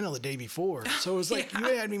my final the day before, so it was like you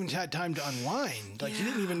hadn't even had time to unwind. Like you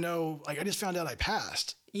didn't even know. Like I just found out I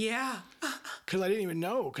passed. Yeah. Because I didn't even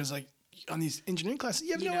know. Because like on these engineering classes,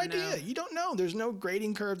 you have no idea. Know. You don't know. There's no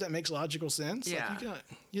grading curve that makes logical sense. Yeah. Like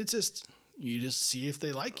you just see if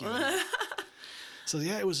they like you. So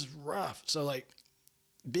yeah, it was rough. So like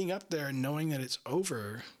being up there and knowing that it's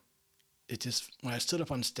over. It just, when I stood up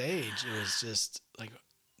on stage, it was just like,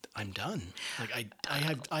 I'm done. Like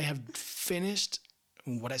I have finished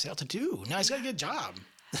what I set out to do. Now I just got to get a job.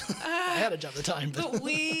 I had a job at the time. But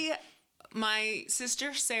my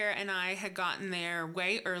sister Sarah and I had gotten there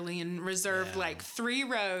way early and reserved like 3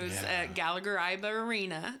 rows at Gallagher-Iba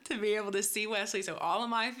Arena to be able to see Wesley. So all of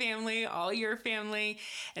my family, all your family.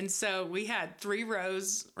 And so we had 3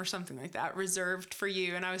 rows or something like that reserved for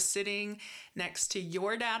you. And I was sitting next to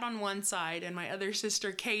your dad on one side and my other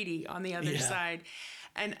sister Katie on the other side.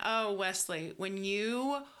 And Wesley, when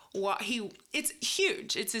you... it's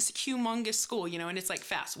huge. It's this humongous school, and it's like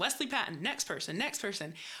fast. Wesley Patton, next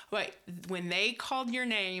person. But when they called your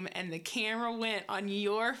name and the camera went on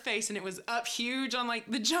your face and it was up huge on like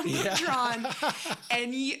the Jumbotron,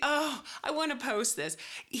 and I want to post this.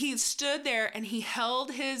 He stood there and he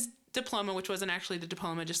held his diploma, which wasn't actually the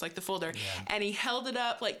diploma, just like the folder, and he held it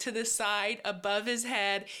up like to the side above his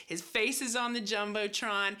head. His face is on the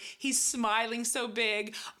Jumbotron. He's smiling so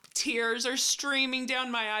big. Tears are streaming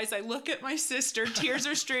down my eyes. I look at my sister. Tears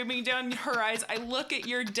are streaming down her eyes. I look at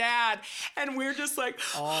your dad, and we're just like,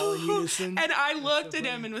 all unison. And I looked at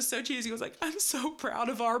him and was so cheesy. He was like, I'm so proud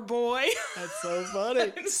of our boy. That's so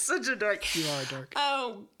funny. It's such a dark. You are dark.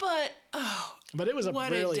 But it was a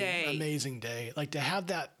really amazing day. Like to have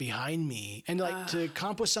that behind me and like to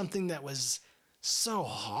accomplish something that was so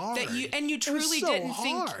hard. That you truly didn't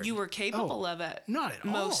think you were capable of it. Not at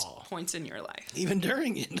most all. Points in your life. Even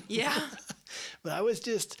during it. Yeah. But I was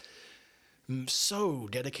just so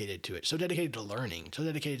dedicated to it. So dedicated to learning. So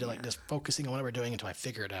dedicated to like just focusing on what we're doing until I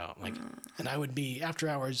figure it out. Like, and I would be after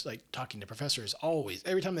hours like talking to professors always,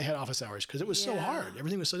 every time they had office hours, because it was so hard.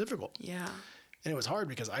 Everything was so difficult. Yeah. And it was hard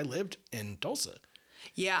because I lived in Tulsa.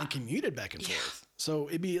 Yeah. And commuted back and forth. So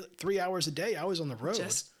it'd be 3 hours a day. I was on the road.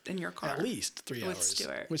 Just in your car. At least 3 hours.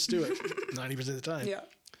 With Stuart. 90% of the time. Yeah.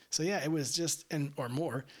 So it was just, or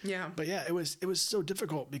more. Yeah. But it was so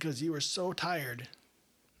difficult because you were so tired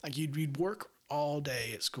like you'd work all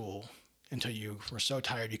day at school until you were so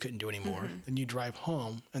tired you couldn't do anymore. Then you drive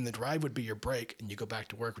home, and the drive would be your break, and you go back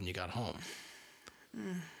to work when you got home.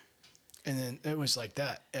 And then it was like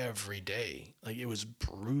that every day. Like, it was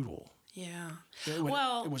brutal. Yeah. It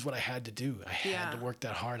was what I had to do. I had to work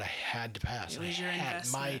that hard. I had to pass. It was your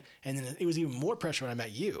investment. And then it was even more pressure when I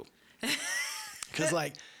met you. Because,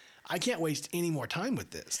 like, I can't waste any more time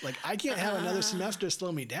with this. Like, I can't have another semester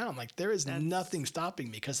slow me down. Like, there is nothing stopping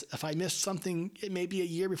me, because if I miss something, it may be a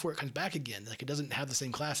year before it comes back again. Like, it doesn't have the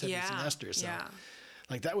same class every semester. So,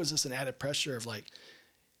 like, that was just an added pressure of, like,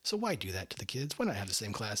 so why do that to the kids? Why not have the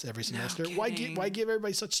same class every semester? No why give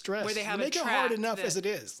everybody such stress? Where they have make it hard enough as it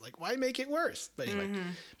is. Like, why make it worse? But anyway,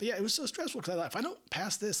 but yeah, it was so stressful, because I thought, if I don't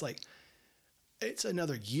pass this, like, it's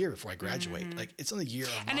another year before I graduate. Like, it's another year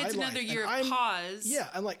of my life. And it's another year of pause. Yeah,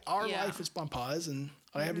 and like, our life is on pause, and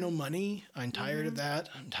I have no money. I'm tired of that.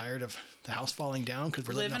 I'm tired of the house falling down, because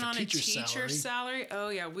we're living off a teacher's salary. Oh,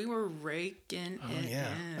 yeah, we were raking it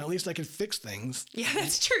in. At least I could fix things. Yeah,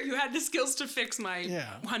 that's true. You had the skills to fix my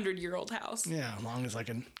 100-year-old house. Yeah, as long as I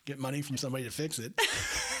can get money from somebody to fix it,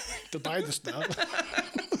 to buy the stuff.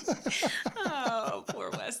 Oh, poor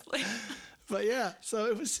Wesley. But yeah, so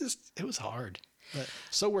it was hard. But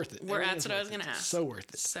so worth it. That's what I was going to ask. So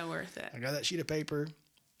worth it. So worth it. I got that sheet of paper,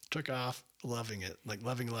 took off, loving it, like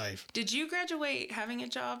loving life. Did you graduate having a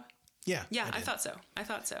job? Yeah. Yeah, I thought so.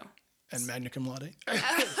 And magna cum laude.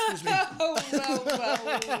 Excuse me.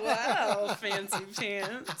 Whoa, fancy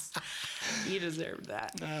pants. You deserved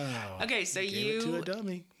that. Oh, okay, so gave it to a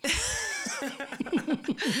dummy.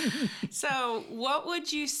 So what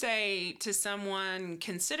would you say to someone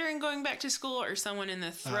considering going back to school, or someone in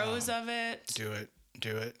the throes of it? Do it.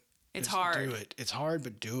 It's Just hard. Do it. It's hard,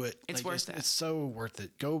 but do it. It's worth it. It's so worth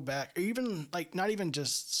it. Go back. Or even, like, not even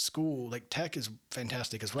just school. Like, tech is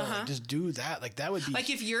fantastic as well. Like, just do that. Like, that would be... Like,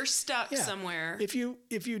 if you're stuck somewhere... If you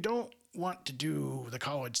don't want to do the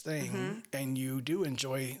college thing, and you do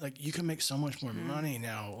enjoy... Like, you can make so much more money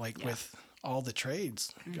now, like, with all the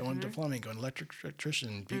trades. Go into plumbing, go into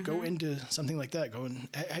electrician, go into something like that.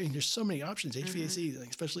 I mean, there's so many options. HVAC,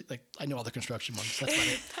 like, especially... Like, I know all the construction ones. That's about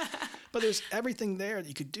it. But there's everything there that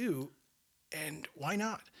you could do, and why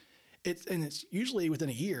not? It's usually within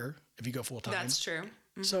a year if you go full time. That's true.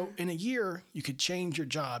 So in a year, you could change your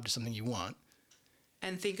job to something you want.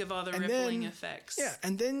 And think of all the rippling effects. Yeah,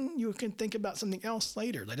 and then you can think about something else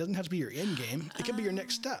later. That doesn't have to be your end game. It could be your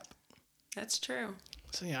next step. That's true.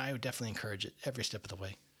 So yeah, I would definitely encourage it every step of the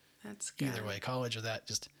way. That's good. Either way, college or that,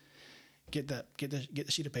 just get the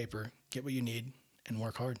sheet of paper, get what you need, and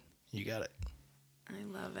work hard. You got it. I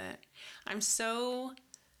love it. I'm so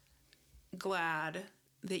glad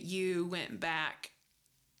that you went back,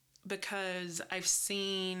 because I've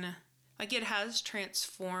seen, like, it has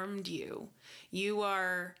transformed you.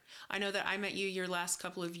 I know that I met you your last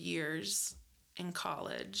couple of years in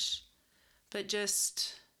college, but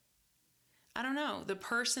just, I don't know, the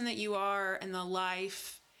person that you are and the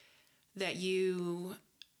life that you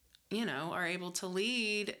are able to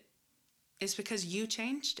lead is because you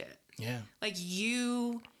changed it. Yeah. Like,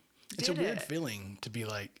 you did It's a weird feeling to be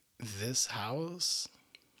like, this house,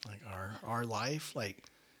 like our life, like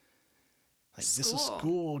this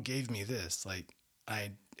school gave me this. Like,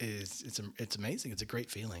 it's amazing. It's a great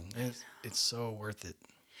feeling. It's so worth it.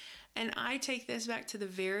 And I take this back to the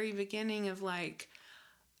very beginning of, like,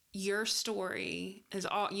 your story has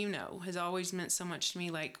always meant so much to me.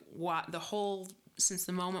 Like, since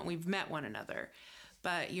the moment we've met one another.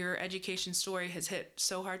 But your education story has hit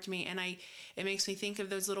so hard to me, and it makes me think of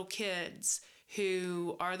those little kids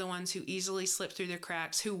who are the ones who easily slip through the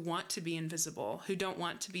cracks, who want to be invisible, who don't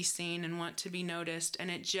want to be seen and want to be noticed. And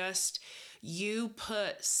you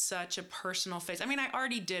put such a personal face. I mean, I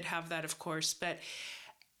already did have that, of course, but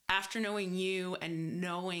after knowing you and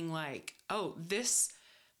knowing, like, oh, this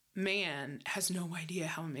man has no idea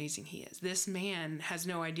how amazing he is. This man has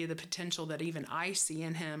no idea the potential that even I see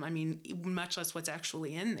in him. I mean, much less what's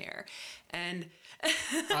actually in there. And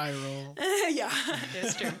I roll. Yeah,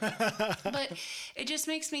 it's true. But it just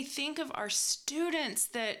makes me think of our students,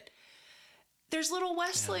 that there's little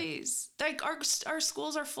Wesleys. Yeah. Like, our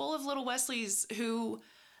schools are full of little Wesleys who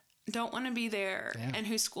don't want to be there, and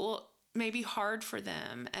whose school may be hard for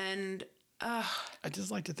them. And I just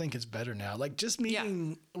like to think it's better now. Like, just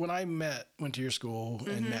meeting, when I went to your school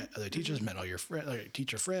and met other teachers, met all your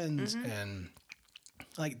teacher friends, and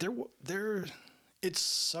like it's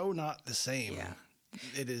so not the same. Yeah.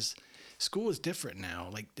 It is school is different now.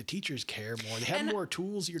 Like the teachers care more. They have more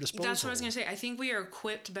tools at your disposal. That's what I was going to say. I think we are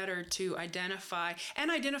equipped better to identify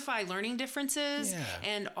learning differences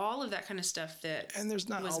and all of that kind of stuff that and there's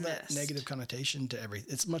not was all missed. that negative connotation to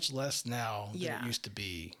everything. It's much less now than it used to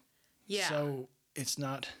be. Yeah. So it's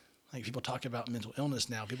not like people talk about mental illness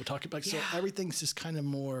now. People talk about so everything's just kind of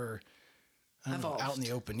more out in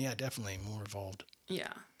the open. Yeah, definitely more evolved.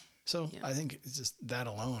 Yeah. So I think it's just that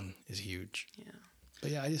alone is huge. Yeah. But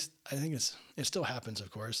yeah, I think it still happens, of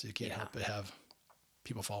course. You can't help but have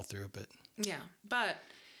people fall through, but but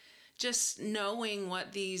just knowing what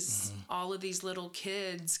all of these little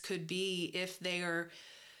kids could be if they are,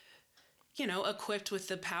 equipped with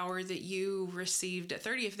the power that you received at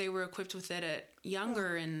 30, if they were equipped with it at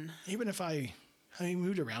younger. And even if I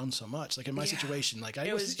moved around so much, like in my situation, like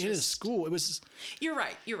I was in a school, it was. You're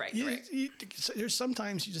right. There's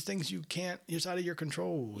sometimes just things it's out of your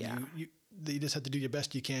control. Yeah. You just have to do your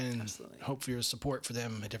best you can. Absolutely. Hope for your support for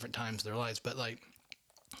them at different times of their lives. But like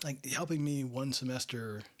helping me one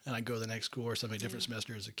semester and I go to the next school or something different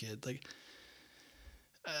semester as a kid, like.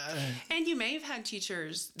 And you may have had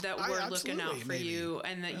teachers that were looking out for you,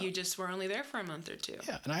 and that you just were only there for a month or two.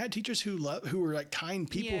 Yeah, and I had teachers who were like kind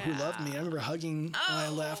people who loved me. I remember hugging when I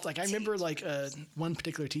left. Like I remember one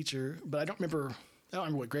particular teacher, but I don't remember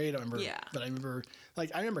what grade I remember. Yeah. But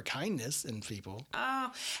I remember kindness in people.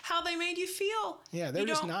 Oh, how they made you feel. Yeah, they were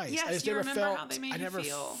just nice. Yes, I just never felt. How they made you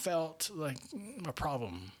feel. Felt like a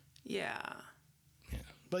problem. Yeah. Yeah,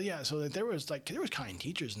 but so there was kind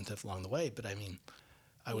teachers and stuff along the way. But I mean,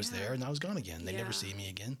 I was there and I was gone again. They never see me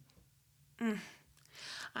again.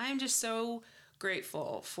 I'm just so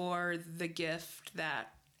grateful for the gift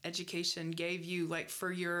that education gave you, like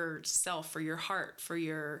for yourself, for your heart, for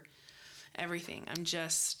your everything.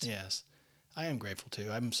 Yes, I am grateful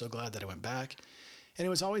too. I'm so glad that I went back. And it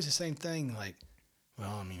was always the same thing. Like,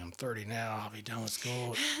 well, I mean, I'm 30 now. I'll be done with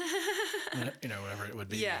school. Whatever it would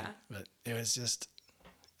be. Yeah. But it was just,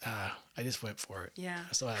 I just went for it. Yeah.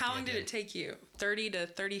 How long did it take you? 30 to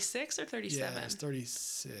 36 or 37? Yeah, it's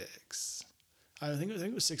 36. I think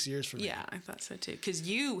it was 6 years for me. Yeah, I thought so too. Because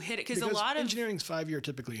you hit it. Because a lot of engineering's 5-year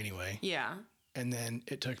typically anyway. Yeah. And then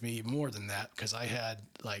it took me more than that because I had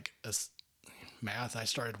like math. I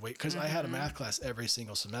started because I had a math class every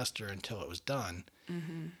single semester until it was done.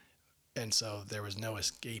 Mm-hmm. And so there was no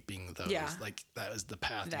escaping those. Yeah. Like that was the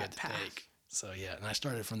path you had to take. So yeah, and I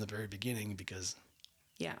started from the very beginning because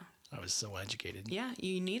I was so educated. Yeah,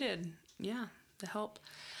 you needed the help.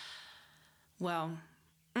 Well,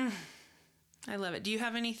 I love it. Do you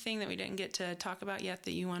have anything that we didn't get to talk about yet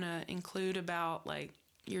that you want to include about like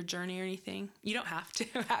your journey or anything? You don't have to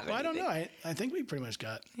have anything. I don't know. I think we pretty much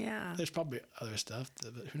got. Yeah. There's probably other stuff,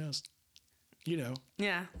 but who knows?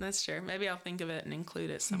 Yeah, that's true. Maybe I'll think of it and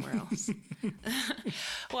include it somewhere else.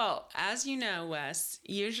 Well, as you know, Wes,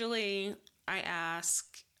 usually I ask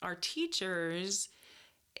our teachers,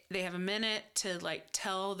 they have a minute to like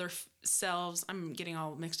tell themselves, I'm getting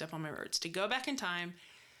all mixed up on my words, to go back in time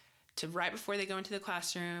to right before they go into the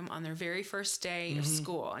classroom on their very first day of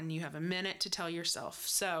school. And you have a minute to tell yourself.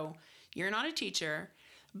 So you're not a teacher,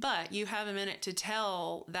 but you have a minute to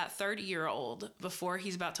tell that 30-year-old before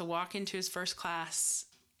he's about to walk into his first class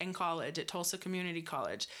in college at Tulsa Community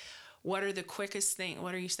College. What are the quickest thing?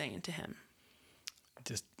 What are you saying to him?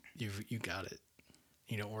 Just, you got it.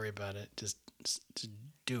 You don't worry about it. Just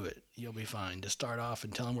do it. You'll be fine. Just start off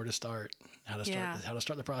and tell them where to start, how to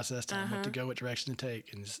start the process, tell them what to go, what direction to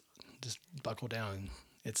take, and just buckle down.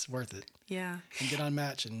 It's worth it. Yeah. And get on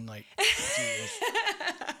match and like,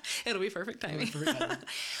 it'll be perfect timing.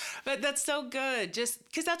 But that's so good. Just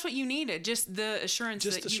because that's what you needed. Just the assurance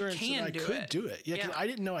that you can do it. I could do it. Yeah. 'Cause I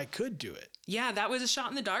didn't know I could do it. Yeah. That was a shot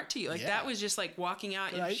in the dark to you. Like that was just like walking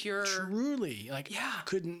out in pure. Truly. Like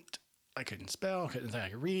I couldn't spell, couldn't think I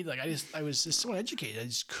could read. Like I was just so uneducated. I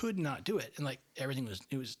just could not do it. And like everything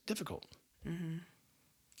was difficult. Mm-hmm.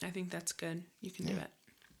 I think that's good. You can do it.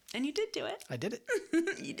 And you did do it. I did it.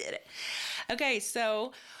 You did it. Okay.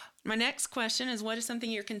 So my next question is, what is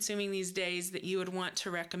something you're consuming these days that you would want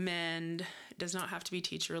to recommend? It does not have to be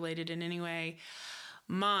teacher related in any way.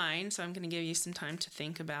 Mine, so I'm going to give you some time to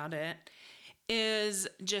think about it, is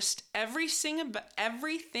just everything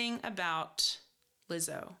about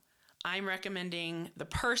Lizzo. I'm recommending the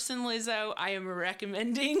person Lizzo. I am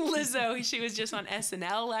recommending Lizzo. She was just on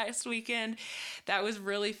SNL last weekend. That was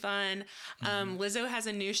really fun. Lizzo has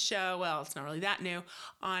a new show. Well, it's not really that new,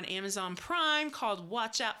 on Amazon Prime called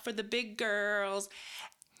Watch Out for the Big Girls.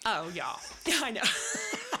 Oh, y'all. I know.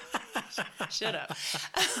 Shut up.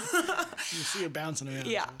 You see her bouncing around.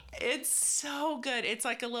 Yeah. It's so good. It's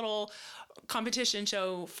like a little competition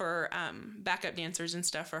show for backup dancers and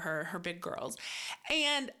stuff for her big girls.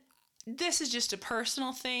 And this is just a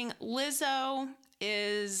personal thing. Lizzo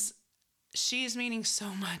she's meaning so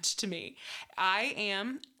much to me. I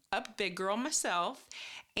am a big girl myself.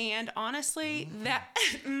 And honestly, that,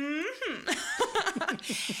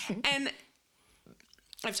 and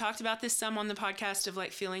I've talked about this some on the podcast of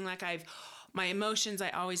like feeling like my emotions, I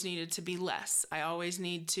always needed to be less. I always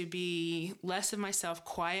need to be less of myself,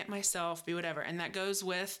 quiet myself, be whatever. And that goes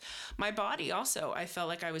with my body also. I felt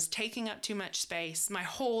like I was taking up too much space. My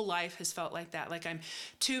whole life has felt like that. Like I'm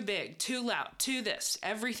too big, too loud, too this.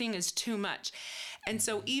 Everything is too much. And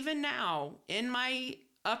so even now in my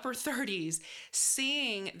upper 30s,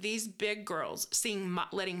 seeing these big girls,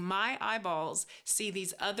 letting my eyeballs see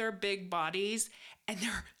these other big bodies, and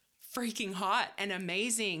they're freaking hot and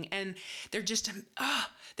amazing, and they're just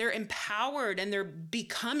they're empowered, and they're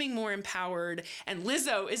becoming more empowered, and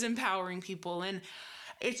Lizzo is empowering people, and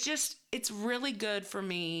it's really good for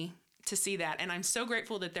me to see that. And I'm so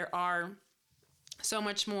grateful that there are so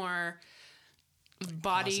much more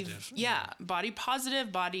body positive. Body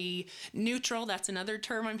positive, body neutral. That's another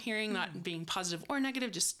term I'm hearing, not being positive or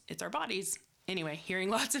negative, just it's our bodies. Anyway, hearing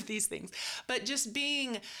lots of these things, but just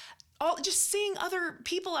seeing other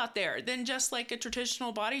people out there than just like a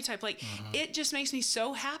traditional body type. Like it just makes me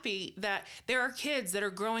so happy that there are kids that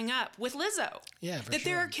are growing up with Lizzo. Yeah, for that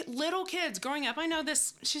sure. There are little kids growing up. I know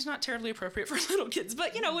she's not terribly appropriate for little kids,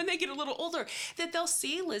 but when they get a little older, that they'll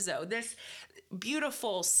see Lizzo, this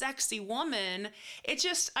beautiful, sexy woman.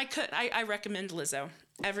 I recommend Lizzo.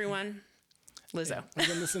 Everyone, Lizzo. Yeah, I've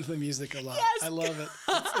been listening to the music a lot. Yes. I love it.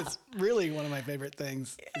 It's really one of my favorite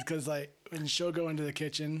things because when she'll go into the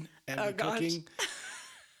kitchen and be cooking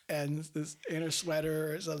and this in her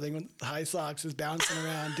sweater or something with high socks is bouncing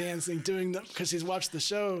around, dancing, because she's watched the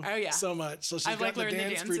show so much. So she's got the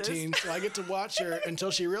dance routine. So I get to watch her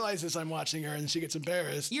until she realizes I'm watching her and she gets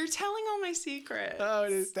embarrassed. You're telling all my secrets. Oh,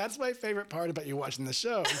 it is. That's my favorite part about you watching the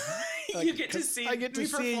show. You get to see I get to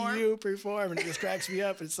see you perform, and it just cracks me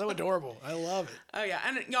up. It's so adorable. I love it. Oh yeah,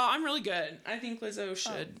 and y'all, I'm really good. I think Lizzo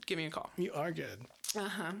should give me a call. You are good.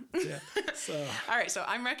 Yeah. So. All right. So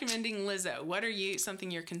I'm recommending Lizzo. What are something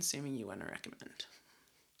you're consuming you want to recommend?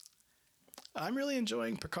 I'm really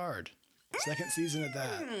enjoying Picard. Second season of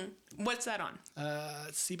that. What's that on?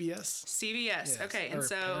 CBS. CBS. Yes. Okay. And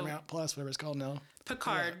so Paramount Plus, whatever it's called now.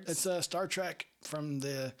 Picard. Yeah, it's Star Trek from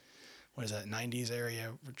the 90s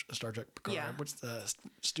area. Star Trek Picard. Yeah. What's the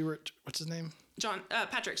Stewart? What's his name?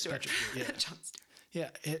 Patrick Stewart. Yeah. John Stewart.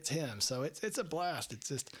 Yeah, it's him. So it's a blast.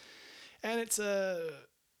 It's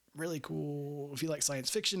really cool if you like science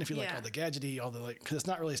fiction, if you like all the gadgety, because it's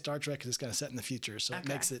not really Star Trek, because it's kind of set in the future, so it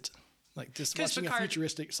makes it like just watching a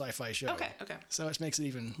futuristic sci-fi show. Okay. So it makes it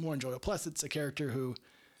even more enjoyable. Plus, it's a character who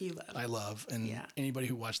I love, and anybody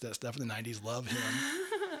who watched that stuff in the 90s love him.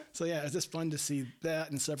 So yeah, it's just fun to see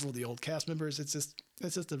that and several of the old cast members. It's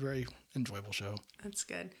just a very enjoyable show. That's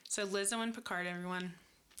good. So Lizzo and Picard, everyone,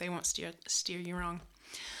 they won't steer you wrong.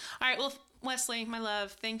 All right, well, Wesley, my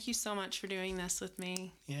love, thank you so much for doing this with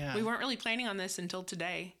me. Yeah. We weren't really planning on this until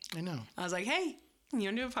today. I know. I was like, hey, you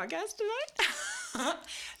want to do a podcast tonight?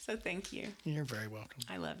 So thank you. You're very welcome.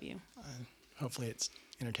 I love you. Hopefully it's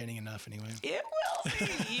entertaining enough anyway. It will be.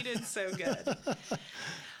 You did so good.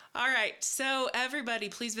 All right. So everybody,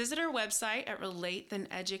 please visit our website at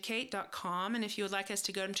relatethaneducate.com. And if you would like us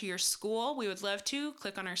to go into your school, we would love to.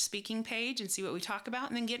 Click on our speaking page and see what we talk about,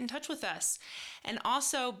 and then get in touch with us. And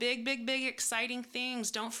also big exciting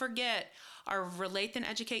things. Don't forget our Relate Then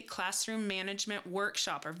Educate Classroom Management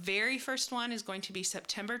Workshop. Our very first one is going to be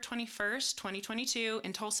September 21st, 2022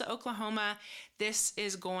 in Tulsa, Oklahoma. This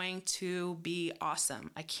is going to be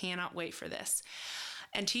awesome. I cannot wait for this.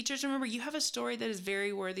 And teachers, remember, you have a story that is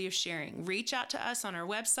very worthy of sharing. Reach out to us on our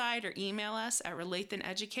website or email us at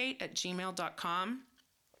relatethaneducate@gmail.com.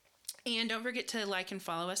 And don't forget to like and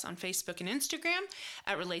follow us on Facebook and Instagram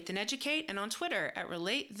at Relate Then Educate, and on Twitter at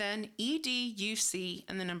Relate Then EDUC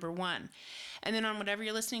and the number 1. And then on whatever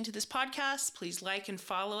you're listening to this podcast, please like and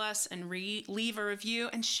follow us and leave a review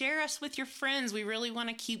and share us with your friends. We really want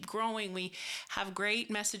to keep growing. We have great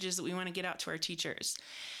messages that we want to get out to our teachers.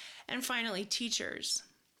 And finally, teachers,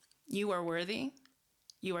 you are worthy,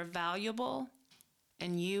 you are valuable,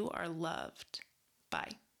 and you are loved.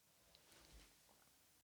 Bye.